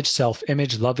image,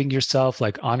 self-image, loving yourself,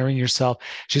 like honoring yourself.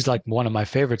 She's like one of my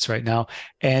favorites right now.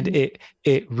 And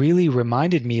it really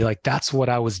reminded me like that's what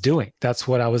I was doing. That's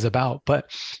what I was about.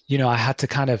 But I had to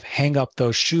kind of hang up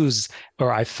those shoes,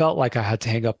 or I felt like I had to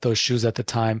hang up those shoes at the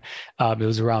time. It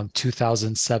was around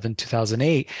 2007,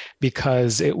 2008,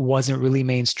 because it wasn't really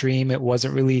mainstream. It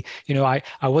wasn't really, I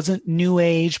wasn't new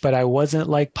age, but I wasn't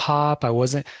like pop. I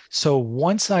wasn't. So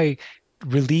once I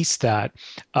released that,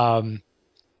 and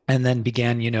then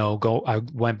began, I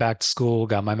went back to school,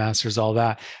 got my master's, all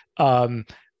that.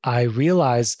 I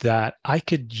realized that I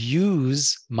could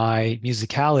use my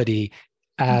musicality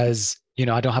as,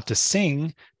 I don't have to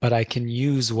sing, but I can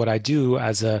use what I do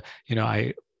as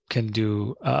I can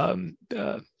do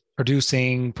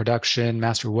producing, production,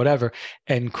 master, whatever,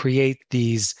 and create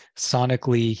these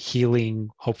sonically healing,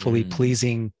 hopefully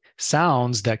pleasing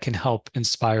sounds that can help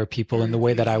inspire people in the Very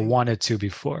way that I pleasing. wanted to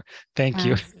before. Thank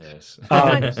you. Yes.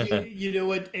 You know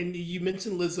what? And you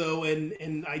mentioned Lizzo,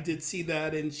 and I did see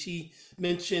that, and she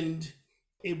mentioned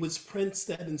it was Prince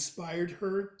that inspired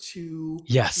her to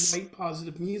Yes. write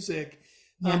positive music.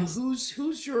 Yes.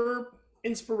 Who's your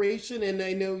inspiration? And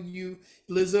I know you,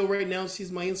 Lizzo, right now,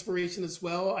 she's my inspiration as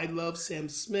well. I love Sam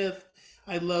Smith.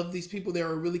 I love these people that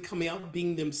are really coming out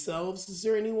being themselves. Is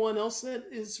there anyone else that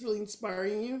is really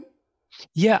inspiring you?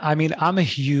 Yeah, I mean, I'm a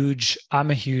huge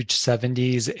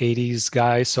 70s, 80s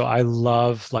guy, so I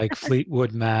love like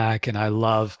Fleetwood Mac, and I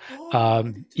love Oh, I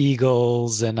do too.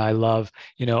 Eagles, and I love,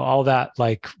 all that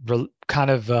like kind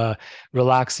of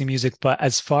relaxing music. But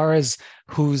as far as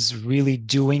who's really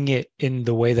doing it in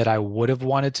the way that I would have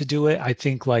wanted to do it, I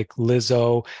think like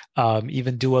Lizzo,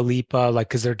 even Dua Lipa, like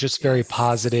because they're just very Yes.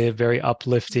 positive, very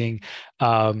uplifting,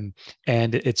 and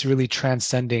it's really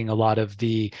transcending a lot of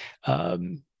the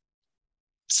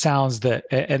sounds that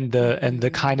and the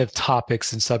kind Mhm. of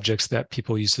topics and subjects that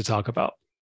people used to talk about.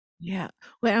 Yeah.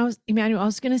 Well, Emmanuel, I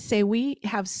was going to say we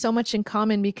have so much in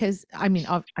common because I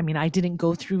didn't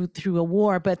go through a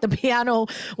war, but the piano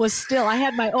was still. I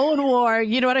had my own war.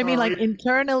 You know what I mean? All Like right.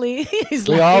 internally, he's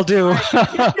We all laughing do.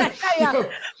 hard. Yeah, yeah. No,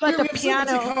 But we the have so much in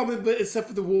piano. common, but except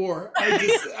for the war. I I'm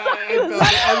felt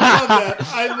it. I love that.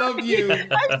 I love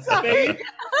you, sorry. Faith.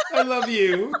 I love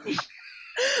you.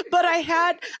 But I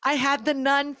had the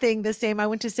nun thing the same. I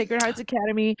went to Sacred Hearts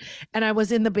Academy, and I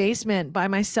was in the basement by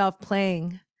myself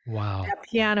playing Wow. that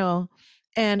piano.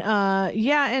 And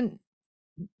yeah, and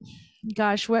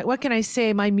gosh, what can I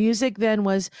say? My music then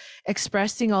was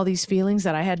expressing all these feelings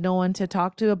that I had no one to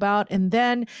talk to about. And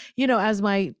then, as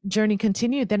my journey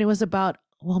continued, then it was about,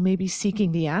 well, maybe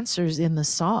seeking the answers in the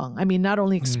song. I mean, not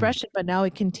only Mm. expression, but now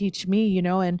it can teach me,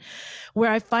 and where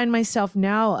I find myself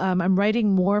now, I'm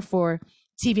writing more for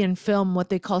TV and film, what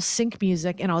they call sync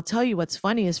music. And I'll tell you what's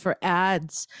funny is for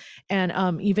ads and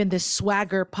even this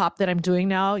swagger pop that I'm doing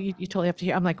now, you totally have to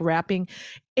hear, I'm like rapping.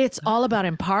 It's all about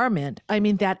empowerment. I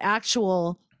mean, that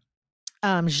actual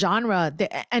genre.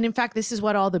 And in fact, this is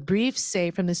what all the briefs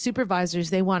say from the supervisors.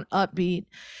 They want upbeat,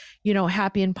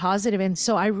 happy and positive. And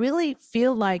so I really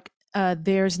feel like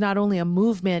there's not only a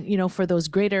movement, for those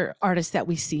greater artists that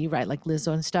we see, right, like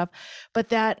Lizzo and stuff, but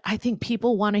that I think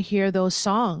people want to hear those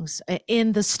songs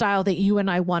in the style that you and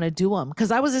I want to do them.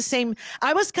 Because I was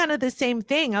kind of the same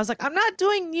thing. I was like, I'm not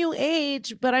doing new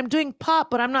age, but I'm doing pop,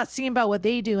 but I'm not singing about what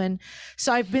they do. And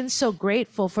so I've been so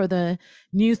grateful for the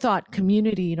new thought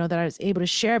community, that I was able to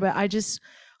share. But I just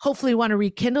hopefully want to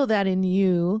rekindle that in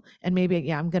you. And maybe,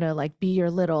 yeah, I'm going to like be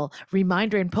your little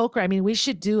reminder in poker. I mean, we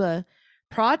should do a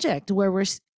project where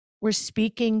we're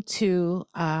speaking to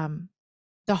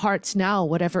the hearts now,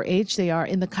 whatever age they are,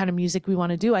 in the kind of music we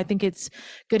want to do. I think it's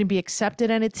going to be accepted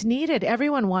and it's needed.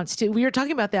 Everyone wants to. We were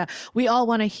talking about that. We all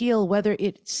want to heal, whether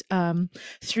it's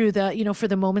through the, for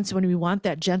the moments when we want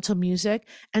that gentle music,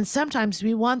 and sometimes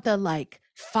we want the like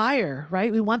fire,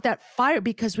 right? We want that fire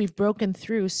because we've broken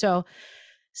through. So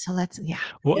let's, yeah.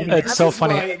 Well, And Anyway, it's so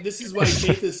funny. this is why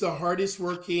Faith is the hardest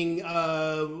working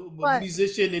but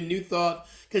musician in New Thought,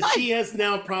 because she has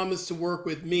now promised to work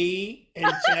with me and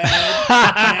Chad.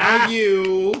 Now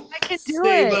you, I can do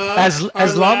it. Seba, as our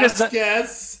as long as last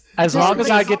guest. as This long is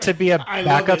as I Darling. just, get to be a I love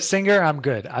backup it. singer, I'm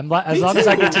good. As Me long as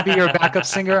I get to too. be your backup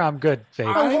singer, I'm good, Faith.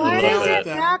 But I why is love it that.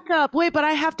 that. backup? Wait, but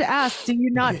I have to ask, do you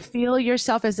not feel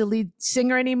yourself as a lead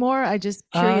singer anymore? I just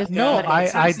curious Yeah, No,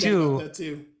 I've had I somebody say about do. that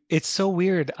too. It's so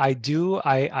weird. I do.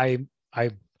 I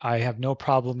I have no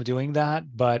problem doing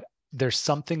that, but there's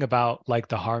something about like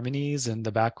the harmonies and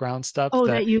the background stuff Oh,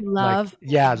 that that you like, love.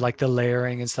 yeah, like the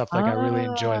layering and stuff, like I really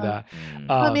enjoy Oh, that. Mm.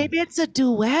 well, Um maybe it's a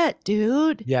duet,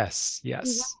 dude. yes, Duet.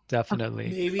 yes, Okay. definitely.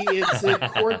 Maybe it's a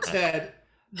quartet.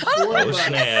 Four Oh of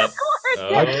snap! us.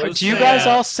 Oh Do you guys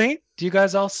all snap! sing? Do you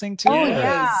guys all sing too? Oh Or-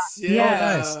 yeah, Yes,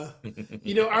 yeah. nice. yeah.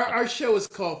 You know, our show is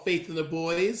called Faith and the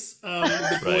Boys. The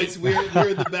Right. boys,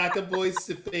 we're the backup boys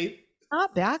to Faith.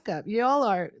 Not backup. You all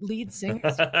are lead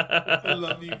singers. I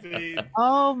love you, Faith.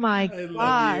 Oh my I love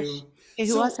gosh. you. Okay,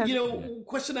 who else So, has? you know,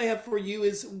 question I have for you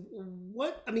is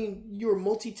what, I mean, you're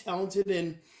multi-talented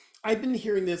and I've been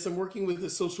hearing this. I'm working with a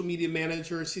social media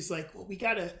manager. She's like, well, we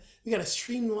gotta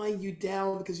streamline you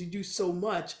down because you do so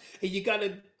much. And you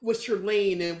gotta, what's your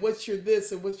lane and what's your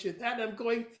this and what's your that? And I'm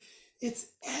going, it's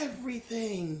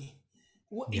everything.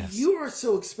 What, Yes. you are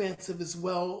so expansive as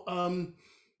well. Mm.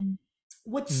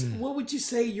 What would you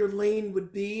say your lane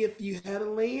would be if you had a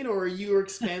lane, or are you an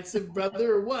expansive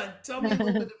brother, or what? Tell me a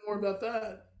little bit more about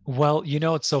that. Well,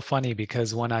 it's so funny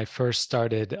because when I first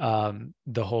started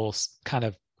the whole kind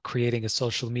of creating a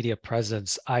social media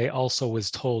presence, I also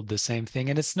was told the same thing.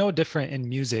 And it's no different in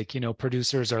music.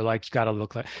 Producers are like, you got to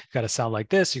look like, you got to sound like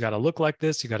this, you got to look like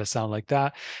this, you got to sound like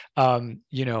that,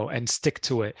 and stick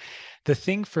to it. The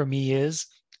thing for me is,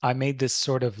 I made this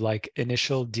sort of like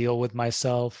initial deal with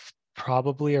myself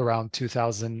probably around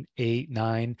 2008,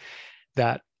 9,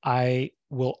 that I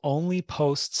will only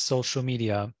post social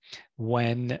media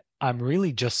when I'm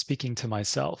really just speaking to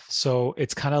myself. So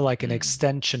it's kind of like an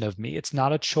extension of me. It's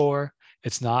not a chore.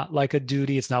 It's not like a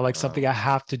duty. It's not like something I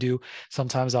have to do.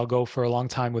 Sometimes I'll go for a long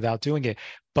time without doing it.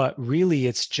 But really,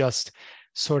 it's just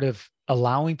sort of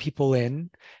allowing people in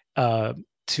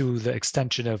to the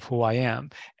extension of who I am.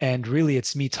 And really,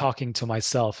 it's me talking to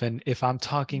myself. And if I'm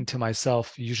talking to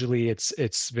myself, usually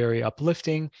it's very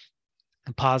uplifting,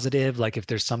 positive, like if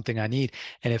there's something I need.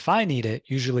 And if I need it,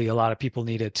 usually a lot of people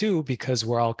need it too, because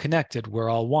we're all connected, we're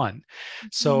all one.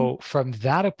 So from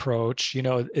that approach,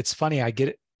 it's funny, I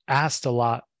get asked a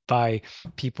lot by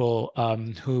people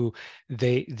who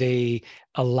they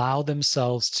allow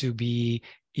themselves to be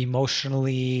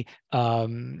emotionally,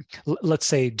 let's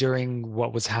say during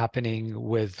what was happening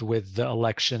with the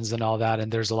elections and all that,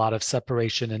 and there's a lot of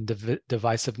separation and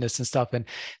divisiveness and stuff, and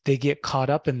they get caught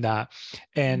up in that.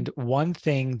 And one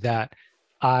thing that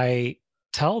I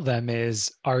tell them is,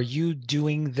 are you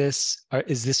doing this, or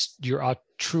is this your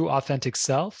true authentic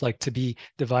self, like to be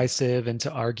divisive and to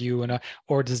argue,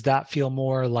 or does that feel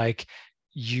more like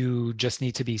you just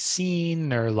need to be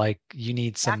seen, or like you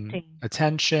need some Acting.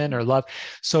 attention or love?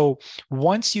 So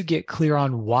once you get clear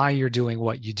on why you're doing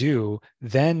what you do,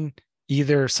 then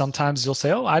either sometimes you'll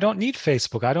say, oh, I don't need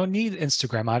Facebook, I don't need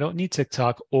Instagram, I don't need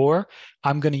TikTok, or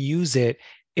I'm going to use it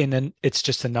it's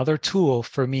just another tool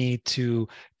for me to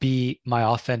be my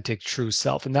authentic true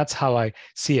self. And that's how I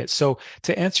see it. So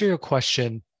to answer your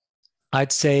question,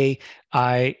 I'd say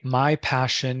my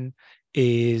passion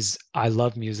is, I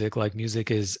love music. Like music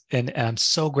is, and I'm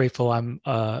so grateful I'm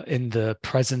in the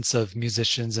presence of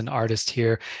musicians and artists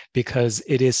here, because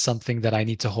it is something that I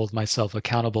need to hold myself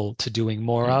accountable to doing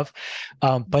more of.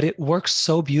 But it works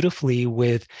so beautifully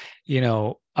with,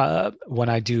 when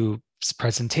I do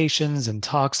presentations and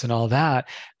talks and all that.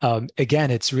 Again,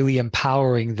 it's really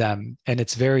empowering them, and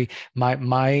it's very,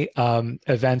 my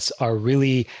events are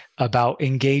really about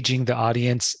engaging the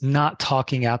audience, not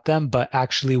talking at them, but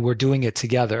actually we're doing it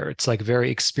together. It's like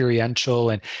very experiential,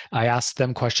 and I ask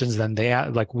them questions, then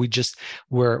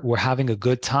we're having a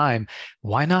good time.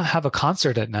 Why not have a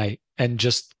concert at night and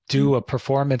just do a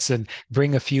performance and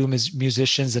bring a few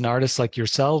musicians and artists like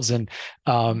yourselves, and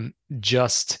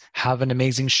just have an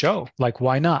amazing show? Like,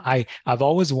 why not? I've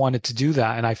always wanted to do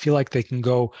that, and I feel like they can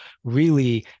go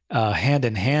really hand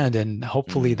in hand, and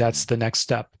hopefully that's the next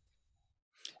step.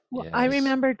 Well, I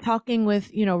remember talking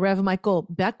with, Rev Michael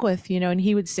Beckwith, and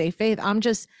he would say, Faith, I'm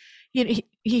just,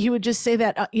 he would just say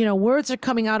that, words are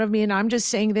coming out of me and I'm just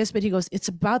saying this, but he goes, it's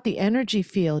about the energy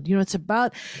field, it's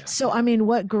about, so, I mean,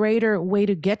 what greater way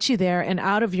to get you there and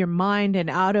out of your mind and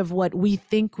out of what we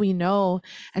think we know,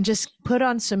 and just put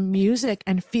on some music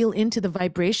and feel into the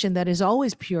vibration that is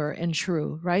always pure and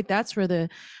true, right? That's where the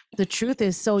truth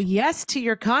is. So yes to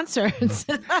your concerts.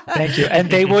 Thank you. And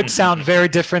they would sound very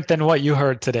different than what you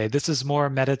heard today. This is more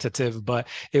meditative, but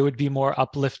it would be more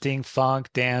uplifting,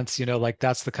 funk, dance, like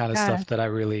that's the kind of stuff that I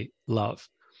really love.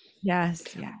 Yes.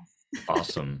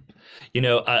 Awesome.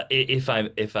 If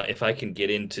I can get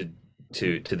into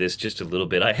this just a little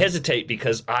bit, I hesitate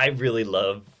because I really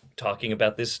love talking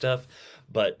about this stuff,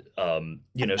 but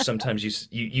sometimes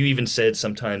you even said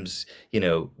sometimes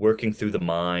working through the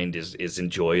mind is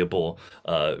enjoyable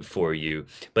for you.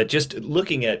 But just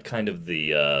looking at kind of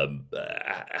the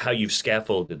how you've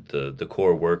scaffolded the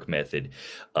core work method,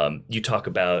 you talk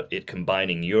about it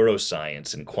combining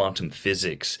neuroscience and quantum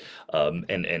physics, and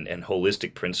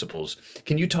holistic principles.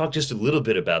 Can you talk just a little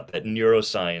bit about that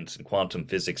neuroscience and quantum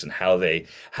physics and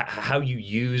how you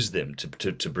use them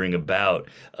to bring about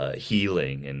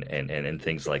healing and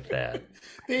things like that?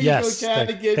 There you go, Yes, Chad,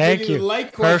 again, thank bringing the you.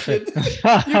 light question.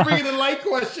 Perfect. You're bringing the light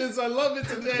questions. I love it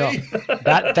No, today.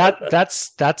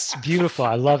 that's beautiful.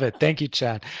 I love it. Thank you,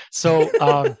 Chad. So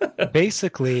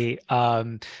basically,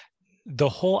 the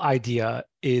whole idea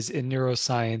is in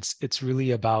neuroscience, it's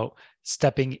really about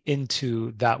stepping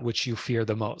into that which you fear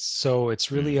the most. So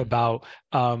it's really Mm, about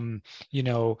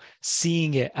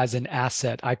seeing it as an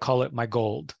asset. I call it my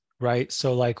gold, right?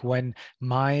 So like when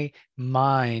my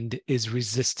mind is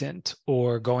resistant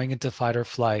or going into fight or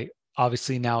flight,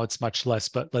 obviously now it's much less,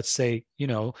 but let's say,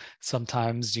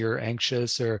 sometimes you're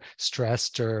anxious or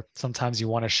stressed, or sometimes you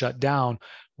want to shut down.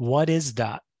 What is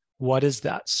that? What is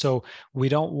that? So we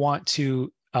don't want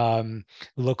to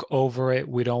look over it.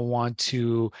 We don't want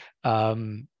to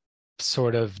um,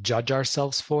 sort of judge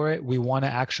ourselves for it. We want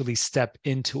to actually step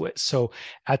into it. So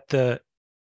at the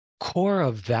core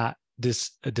of that,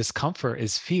 this discomfort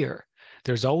is fear.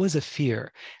 There's always a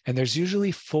fear. And there's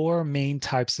usually four main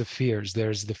types of fears.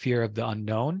 There's the fear of the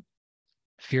unknown,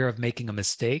 fear of making a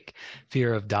mistake,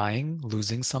 fear of dying,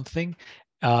 losing something.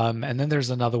 And then there's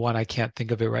another one, I can't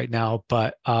think of it right now,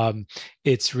 but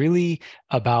it's really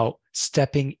about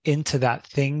stepping into that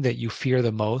thing that you fear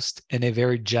the most in a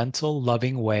very gentle,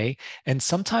 loving way. And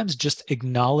sometimes just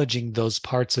acknowledging those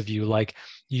parts of you, like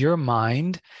your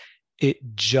mind, it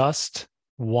just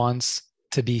wants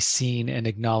to be seen and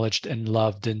acknowledged and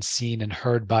loved and seen and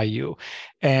heard by you.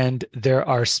 And there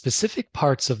are specific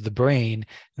parts of the brain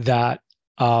that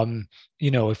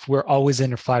if we're always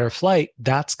in a fight or flight,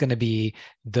 that's going to be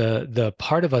the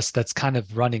part of us that's kind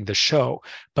of running the show.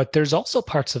 But there's also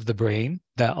parts of the brain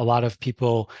that a lot of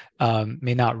people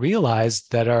may not realize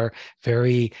that are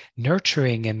very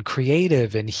nurturing and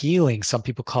creative and healing. Some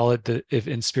people call it if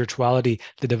in spirituality,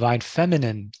 the divine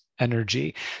feminine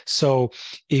energy. So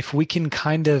if we can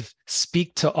kind of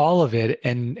speak to all of it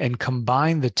and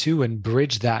combine the two and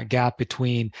bridge that gap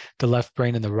between the left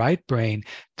brain and the right brain,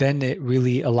 then it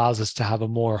really allows us to have a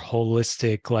more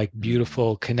holistic, like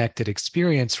beautiful, connected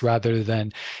experience rather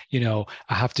than, I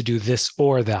have to do this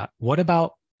or that. What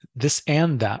about this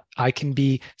and that? I can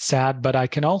be sad, but I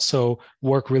can also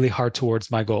work really hard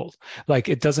towards my goal. Like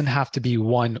it doesn't have to be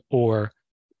one or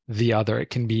the other.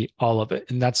 It can be all of it.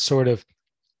 And that's sort of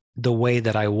the way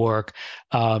that I work,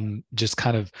 just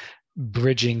kind of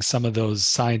bridging some of those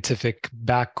scientific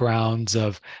backgrounds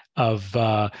of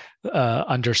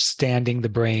understanding the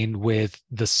brain with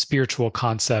the spiritual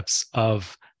concepts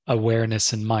of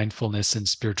awareness and mindfulness and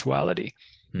spirituality.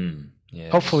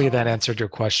 yes. Hopefully that answered your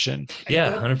question. Yeah,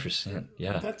 That, 100%.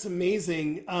 Yeah. that's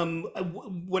amazing.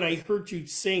 What I heard you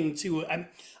saying too,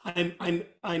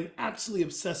 I'm absolutely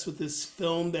obsessed with this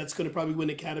film that's going to probably win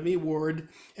Academy Award.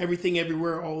 Everything,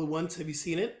 Everywhere, All at Once. Have you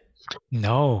seen it?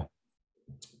 No,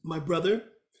 My brother,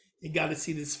 you got to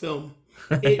see this film.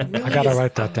 It I really gotta is.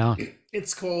 write that down.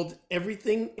 It's called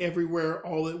Everything, Everywhere,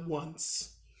 All at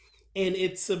Once, and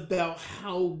it's about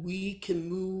how we can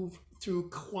move through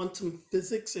quantum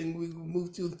physics and we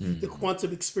move through the Mm,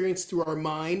 quantum experience through our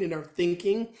mind and our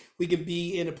thinking. We can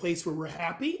be in a place where we're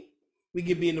happy. We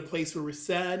can be in a place where we're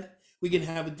sad. We can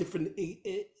have a different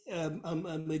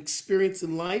experience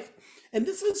in life. And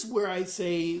this is where I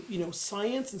say,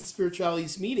 science and spirituality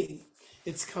is meeting.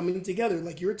 It's coming together.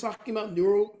 Like you're talking about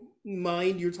neural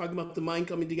mind, you're talking about the mind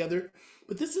coming together.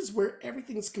 But this is where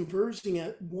everything's converging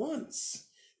at once.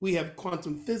 We have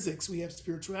quantum physics, we have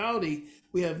spirituality,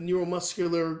 we have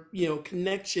neuromuscular,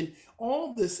 connection.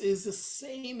 All this is the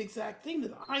same exact thing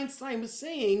that Einstein was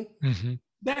saying Mhm.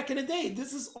 back in the day.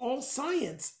 This is all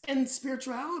science and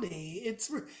spirituality.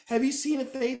 Have you seen it,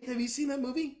 Faith? Have you seen that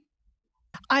movie?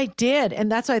 I did,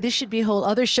 and that's why this should be a whole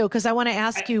other show because I want to I,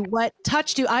 ask you what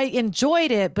touched you. I enjoyed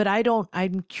it, but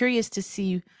I'm curious to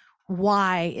see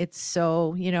why it's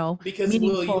so, because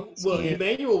meaningful to you.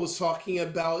 Emmanuel was talking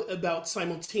about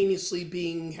simultaneously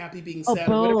being happy, being Oh, sad,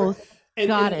 or whatever, both. and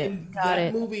Got and, it. and Got that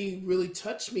it. movie really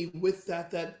touched me with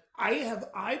that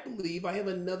I believe I have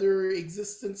another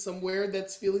existence somewhere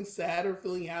that's feeling sad or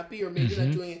feeling happy or maybe not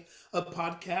Mhm. doing a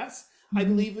podcast. I Mhm.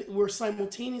 believe we're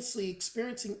simultaneously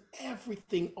experiencing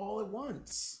everything all at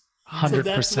once. So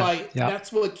 100%. Yeah.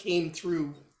 that's what came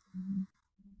through. and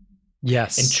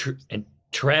Yes. true and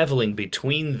traveling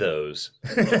between those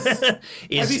Yes. Have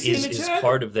you seen it, is Chad?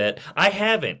 part of that. I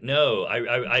haven't. No,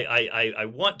 I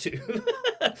want to,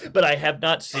 but I have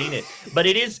not seen it. But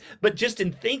it is. But just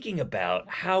in thinking about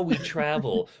how we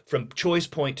travel from choice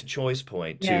point to choice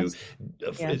point to Yes.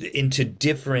 Yes. into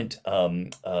different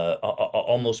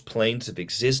almost planes of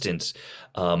existence.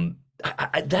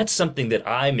 That's something that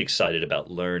I'm excited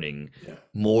about learning Yeah.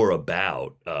 more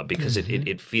about because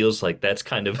it feels like that's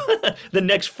kind of the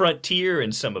next frontier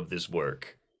in some of this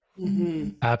work. Mm-hmm.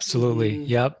 Absolutely. Mm-hmm.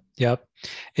 Yep. Yep.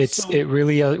 It So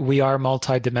really, we are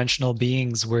multidimensional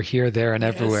beings. We're here, there, and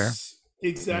everywhere. yes,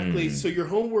 exactly. Mm. So your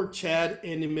homework, Chad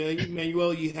and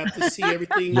Emmanuel, you have to see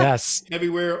everything Yes.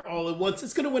 everywhere all at once.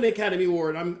 It's going to win an Academy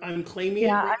Award. I'm claiming it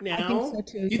Yeah, right I think so now.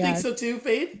 too. You think Yes. so too,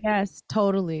 Faith? Yes,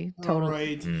 totally, All totally.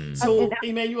 right. Mm. And So,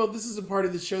 Emmanuel, this is a part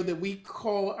of the show that we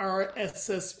call our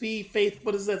SSP. Faith,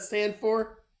 what does that stand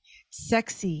for?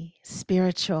 sexy,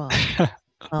 spiritual.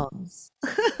 Pebbles.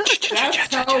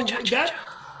 That's how that.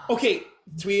 Okay,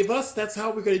 three of us. That's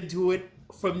how we're gonna do it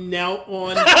from now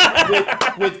on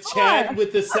with Chad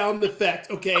with the sound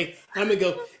effect. Okay, I'm gonna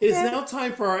go. It is now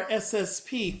time for our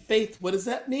SSP. Faith, what does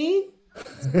that mean?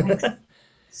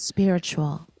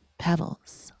 Spiritual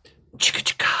pebbles. Chicka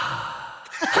chicka.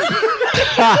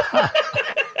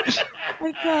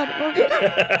 My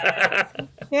God.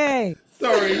 Okay.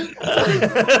 Sorry.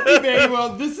 Emmanuel,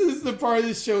 this is the part of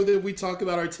the show that we talk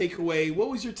about our takeaway. What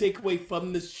was your takeaway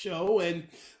from this show? And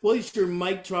what is your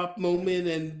mic drop moment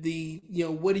and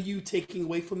what are you taking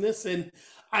away from this? And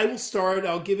I will start.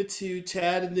 I'll give it to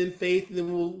Chad and then Faith, and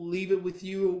then we'll leave it with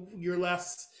you, the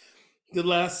last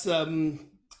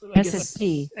I guess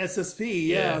SSP. SSP,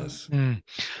 yeah. Yes.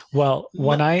 Well,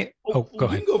 when go You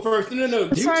ahead. can go first. No.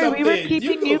 You Sorry, jump we were in.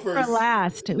 keeping go you for first.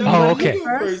 last. No, Oh, you okay. go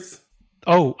first.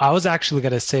 Oh, I was actually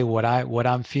going to say what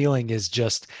I'm feeling is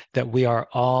just that we are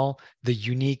all the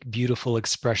unique, beautiful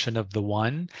expression of the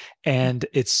one. And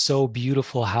it's so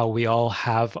beautiful how we all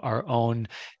have our own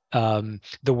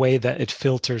the way that it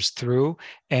filters through,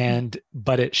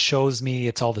 but it shows me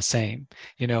it's all the same.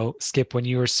 Skip, when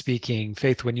you were speaking,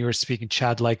 Faith, when you were speaking,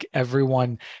 Chad, like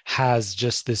everyone has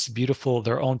just this beautiful,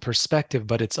 their own perspective,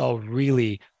 but it's all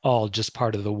really all just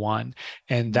part of the one.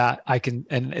 And that and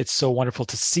it's so wonderful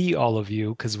to see all of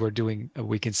you because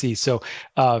we can see. So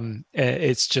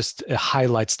it's just, it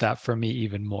highlights that for me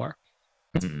even more.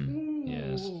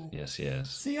 Yes, Ooh.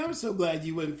 yes. See, I'm so glad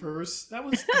you went first. That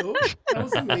was dope. That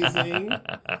was amazing.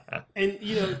 And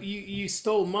you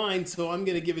stole mine, so I'm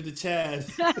gonna give it to Chad.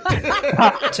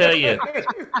 I tell you,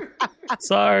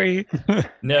 Sorry.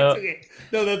 no, Okay.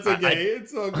 No, that's okay.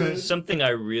 It's all good. something I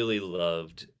really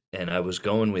loved, and I was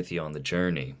going with you on the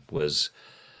journey, was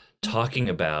talking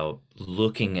about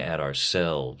looking at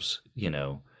ourselves.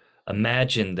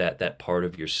 Imagine that part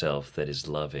of yourself that is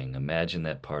loving. Imagine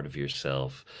that part of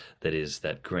yourself that is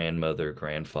that grandmother,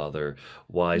 grandfather,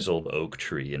 wise old oak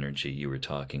tree energy you were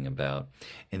talking about.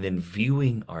 And then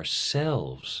viewing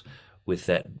ourselves with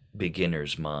that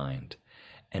beginner's mind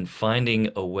and finding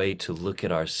a way to look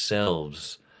at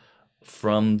ourselves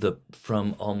from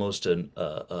almost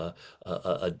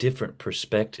a different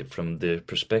perspective, from the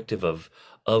perspective of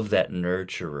that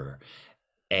nurturer,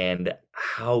 and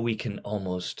how we can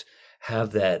almost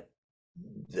have that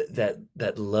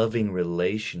loving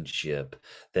relationship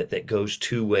that goes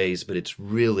two ways, but it's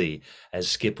really, as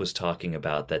Skip was talking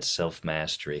about, that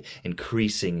self-mastery,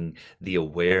 increasing the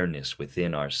awareness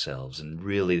within ourselves and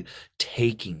really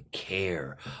taking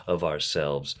care of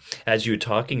ourselves. As you were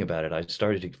talking about it, I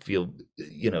started to feel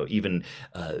even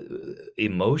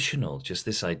emotional, just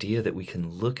this idea that we can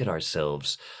look at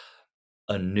ourselves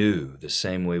anew, the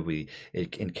same way we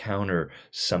encounter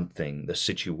something, the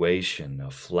situation, a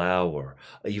flower,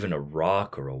 even a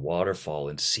rock or a waterfall,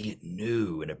 and see it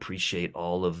new and appreciate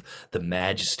all of the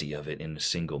majesty of it in a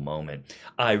single moment.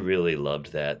 I really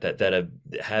loved that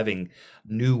having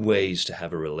new ways to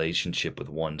have a relationship with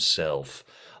oneself.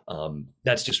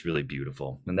 That's just really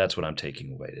beautiful, and that's what I'm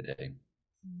taking away today.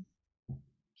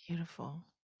 Beautiful.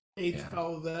 Hey,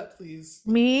 follow that, please.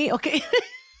 Me? Okay.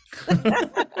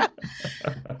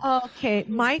 Okay,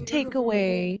 my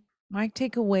takeaway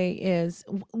is,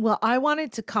 well, I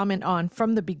wanted to comment on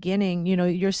from the beginning,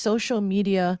 your social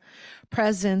media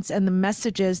presence and the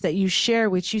messages that you share,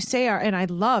 which you say are, and I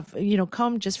love,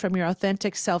 come just from your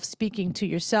authentic self, speaking to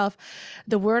yourself.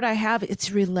 The word I have, it's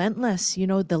relentless,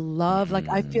 the love. Like,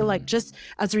 I feel like, just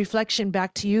as a reflection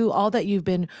back to you, all that you've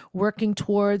been working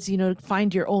towards,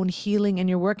 find your own healing and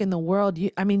your work in the world.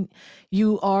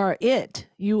 You are it.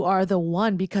 You are the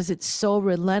one, because it's so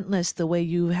relentless the way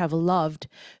you have loved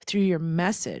through your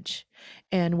message.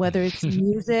 And whether it's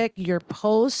music, your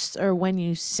posts, or when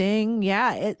you sing,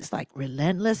 yeah, it's like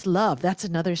relentless love. That's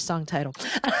another song title.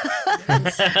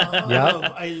 Love.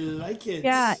 I like it.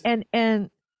 Yeah, and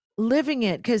living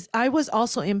it, because I was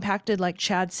also impacted, like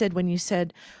Chad said, when you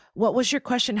said, what was your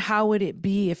question? How would it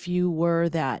be if you were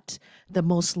the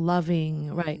most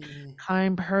loving, right,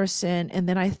 kind person? And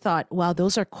then I thought, wow,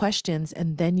 those are questions.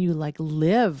 And then you like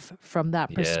live from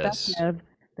that perspective.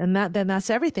 And then that's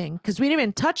everything. Because we didn't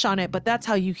even touch on it, but that's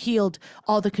how you healed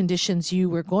all the conditions you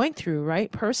were going through,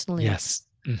 right? Personally. Yes.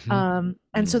 Mm-hmm.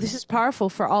 And so this is powerful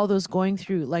for all those going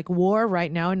through like war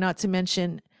right now, and not to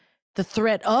mention the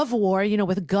threat of war,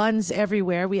 with guns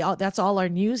everywhere. That's all our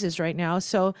news is right now.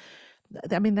 So,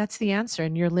 I mean, that's the answer,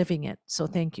 and you're living it. So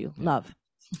thank you. Love.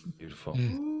 Beautiful.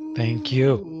 Thank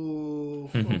you. Ooh,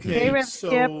 okay,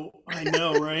 so I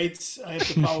know, right? I have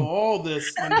to follow all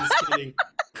this. I'm just kidding.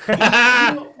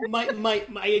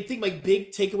 I think my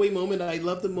big takeaway moment, I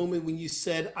love the moment when you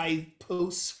said, I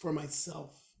post for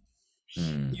myself.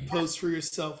 You post for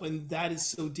yourself, and that is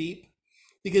so deep.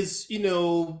 Because,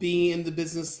 being in the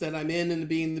business that I'm in and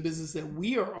being in the business that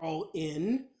we are all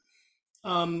in,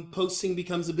 posting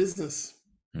becomes a business,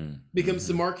 becomes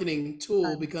the marketing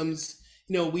tool, becomes,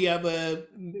 we have a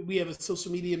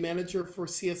social media manager for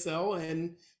CSL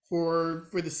and for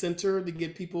the center to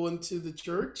get people into the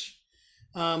church.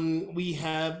 We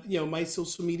have, my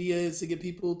social media is to get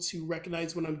people to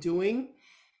recognize what I'm doing.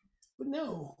 But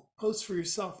no, post for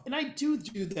yourself. And I do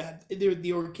that.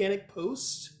 The organic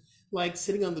post, like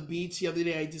sitting on the beach. The other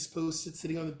day I just posted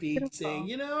sitting on the beach saying,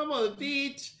 I'm on the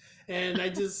beach and I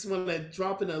just want to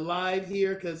drop in a live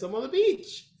here because I'm on the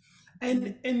beach.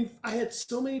 And I had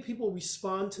so many people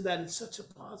respond to that in such a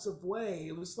positive way.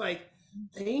 It was like,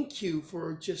 thank you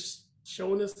for just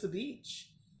showing us the beach.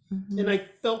 And I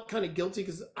felt kind of guilty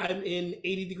because I'm in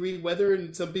 80-degree weather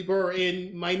and some people are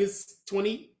in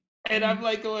 -20. And I'm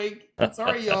like going,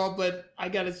 sorry, y'all, but I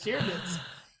got to share this.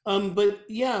 But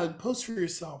yeah, post for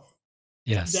yourself.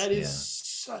 Yes. That is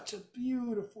such a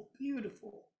beautiful,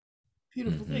 beautiful,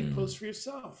 beautiful thing. Post for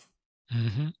yourself.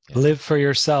 Live for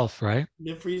yourself, right?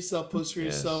 Live for yourself, post for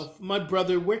yourself. My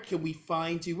brother, where can we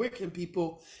find you? Where can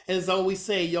people, as I always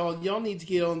say, y'all need to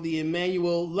get on the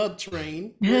Emmanuel love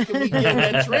train. Where can we get on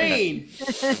that train?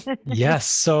 Yes.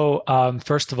 So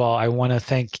first of all, I want to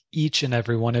thank each and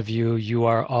every one of you. You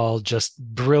are all just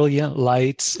brilliant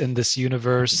lights in this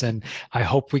universe. And I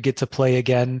hope we get to play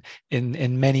again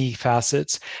in many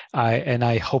facets. And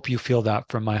I hope you feel that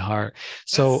from my heart.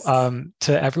 So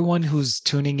to everyone who's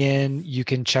tuning in, you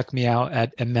can check me out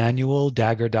at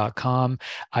emmanueldagher.com.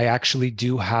 I actually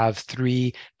do have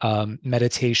 3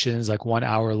 meditations, like 1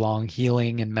 hour long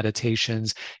healing and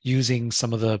meditations using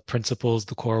some of the principles,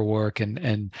 the core work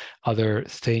and other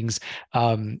things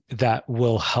that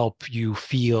will help you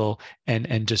feel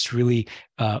and just really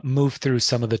move through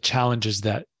some of the challenges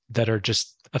that are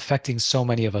just affecting so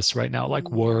many of us right now, like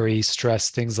worry,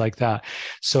 stress, things like that.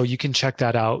 So you can check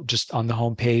that out just on the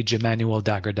homepage,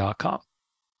 emmanueldagher.com.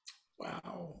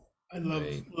 Wow. I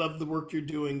love the work you're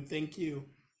doing. Thank you.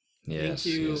 Yes,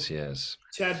 Thank you. yes.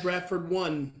 Chad Bradford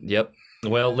 1. Yep.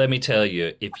 Well, let me tell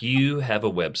you, if you have a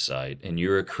website and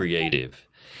you're a creative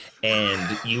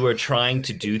and you are trying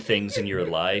to do things in your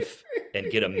life and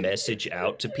get a message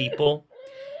out to people,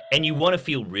 and you want to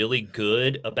feel really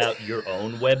good about your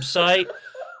own website,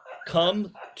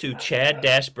 come to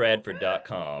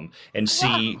chad-bradford.com and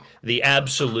see the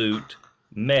absolute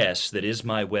mess that is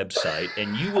my website,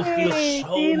 and you will feel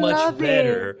so much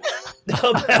better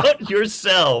about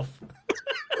yourself.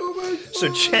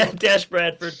 So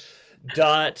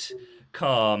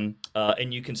chad-bradford.com,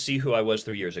 and you can see who I was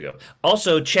 3 years ago.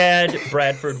 Also, Chad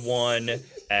Bradford 1 on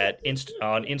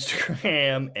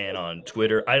Instagram and on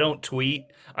Twitter. I don't tweet.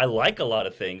 I like a lot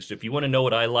of things. So if you want to know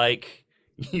what I like,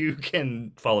 you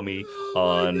can follow me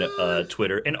on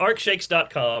Twitter, and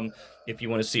arcshakes.com if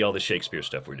you want to see all the Shakespeare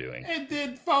stuff we're doing. And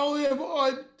then follow him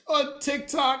on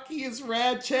TikTok. He is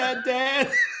Rad Chad Dad.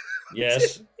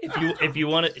 Yes. If you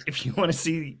want to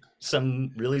see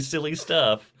some really silly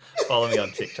stuff, follow me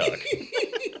on TikTok.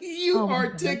 You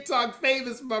are TikTok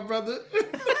famous, my brother.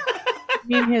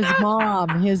 His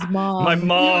mom. My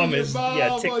mom is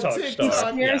TikTok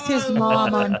star. Here's his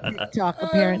mom on TikTok,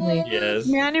 apparently. Yes.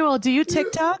 Emmanuel, do you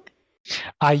TikTok?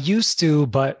 I used to,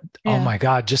 but oh my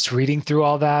God, just reading through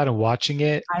all that and watching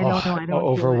it, I don't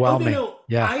overwhelming. No.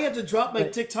 Yeah. I had to drop my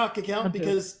TikTok account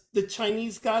because the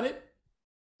Chinese got it.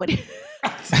 What? They've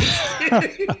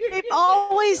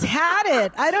always had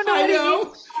it. I don't know what it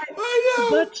means. I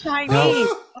know. The Chinese.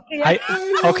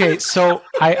 Okay, so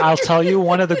I'll tell you,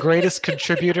 one of the greatest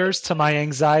contributors to my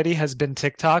anxiety has been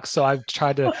TikTok, so I've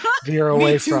tried to veer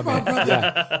away Me too, from my it. brother.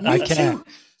 Yeah, I Me can't.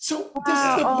 too. So this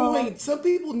is the point. Some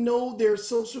people know their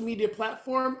social media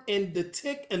platform, and the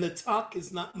tick and the talk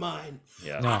is not mine.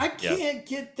 Yeah. No. I can't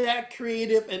get that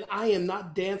creative, and I am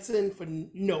not dancing for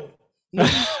no.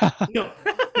 Now,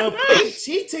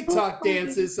 she TikTok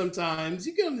dances sometimes.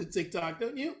 You get on the TikTok,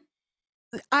 don't you?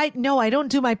 I don't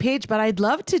do my page, but I'd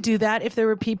love to do that if there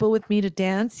were people with me to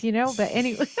dance, But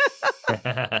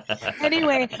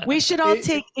anyway, we should all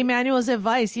take Emmanuel's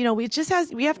advice. We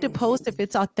have to post if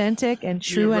it's authentic and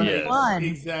true and Yes, fun.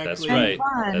 exactly. That's right.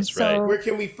 Fun. That's So, right. Where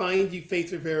can we find you,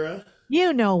 Faith Rivera?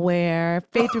 You know where,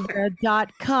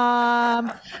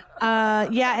 faithrivera.com.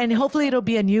 And hopefully it'll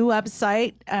be a new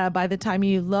website by the time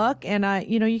you look. And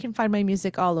you can find my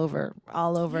music all over.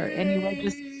 Yay! Anyway,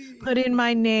 just put in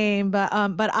my name. But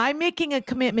I'm making a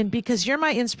commitment because you're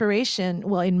my inspiration.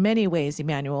 Well, in many ways,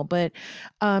 Emmanuel. But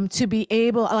to be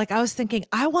able, like I was thinking,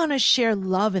 I want to share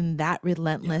love in that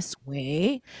relentless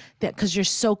way, that because you're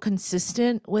so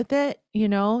consistent with it.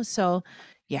 So.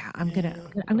 Yeah, I'm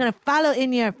gonna follow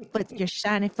in your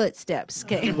shiny footsteps.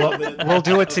 Okay. We'll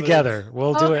do it together.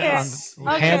 We'll do it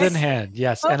hand in hand.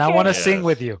 Yes, and I want to sing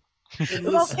with you. And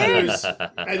listeners,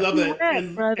 I love it.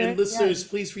 And listeners, Yeah.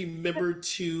 please remember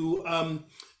to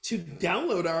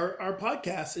download our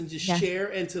podcast and just share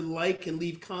and to like and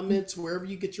leave comments wherever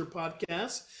you get your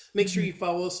podcasts. Make sure you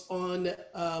follow us on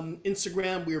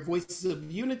Instagram. We are Voices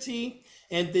of Unity.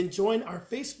 And then join our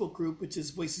Facebook group, which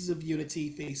is Voices of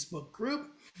Unity Facebook group.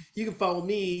 You can follow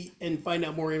me and find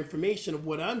out more information of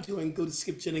what I'm doing. Go to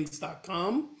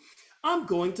skipjennings.com. I'm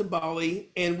going to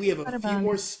Bali, and we have a few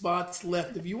more spots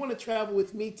left. If you want to travel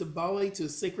with me to Bali, to a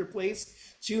sacred place,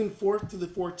 June 4th to the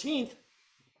 14th,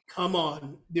 come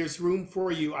on. There's room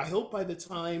for you. I hope by the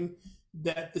time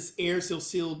that this airs, there'll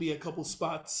still be a couple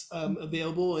spots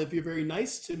available. If you're very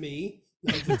nice to me.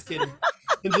 No, I'm just kidding.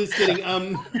 I'm just kidding.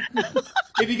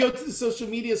 If you go to the social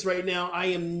medias right now, I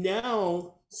am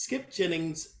now Skip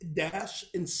Jennings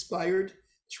 _inspired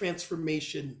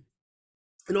transformation.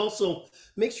 And also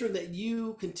make sure that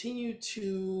you continue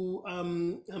to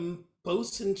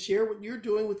post and share what you're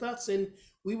doing with us, and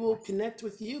we will connect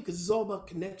with you because it's all about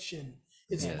connection.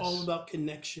 It's all about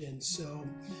connection. So,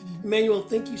 Emmanuel,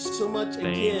 thank you so much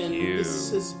again. This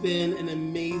has been an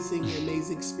amazing,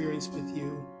 amazing experience with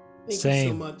you. Thank you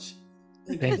so much.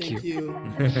 Thank you.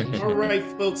 All right,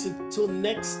 folks, until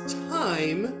next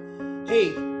time,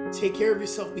 hey, take care of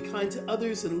yourself, be kind to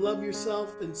others, and love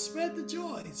yourself, and spread the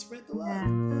joy, spread the love.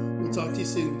 We'll talk to you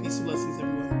soon. Peace and blessings,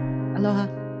 everyone. Aloha.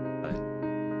 Bye.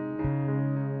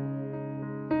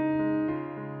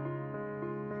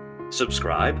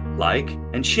 Subscribe, like,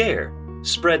 and share.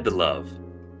 Spread the love.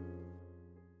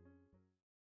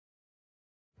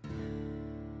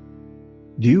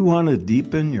 Do you want to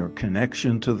deepen your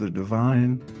connection to the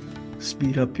divine,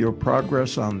 speed up your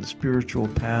progress on the spiritual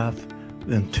path?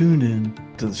 Then tune in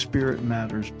to the Spirit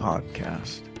Matters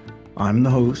podcast. I'm the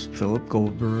host, Philip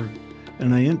Goldberg,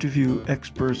 and I interview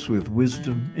experts with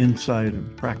wisdom, insight,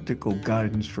 and practical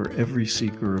guidance for every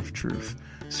seeker of truth.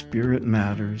 Spirit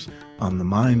Matters on the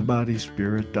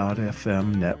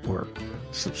mindbodyspirit.fm network.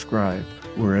 Subscribe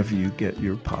wherever you get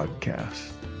your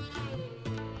podcasts.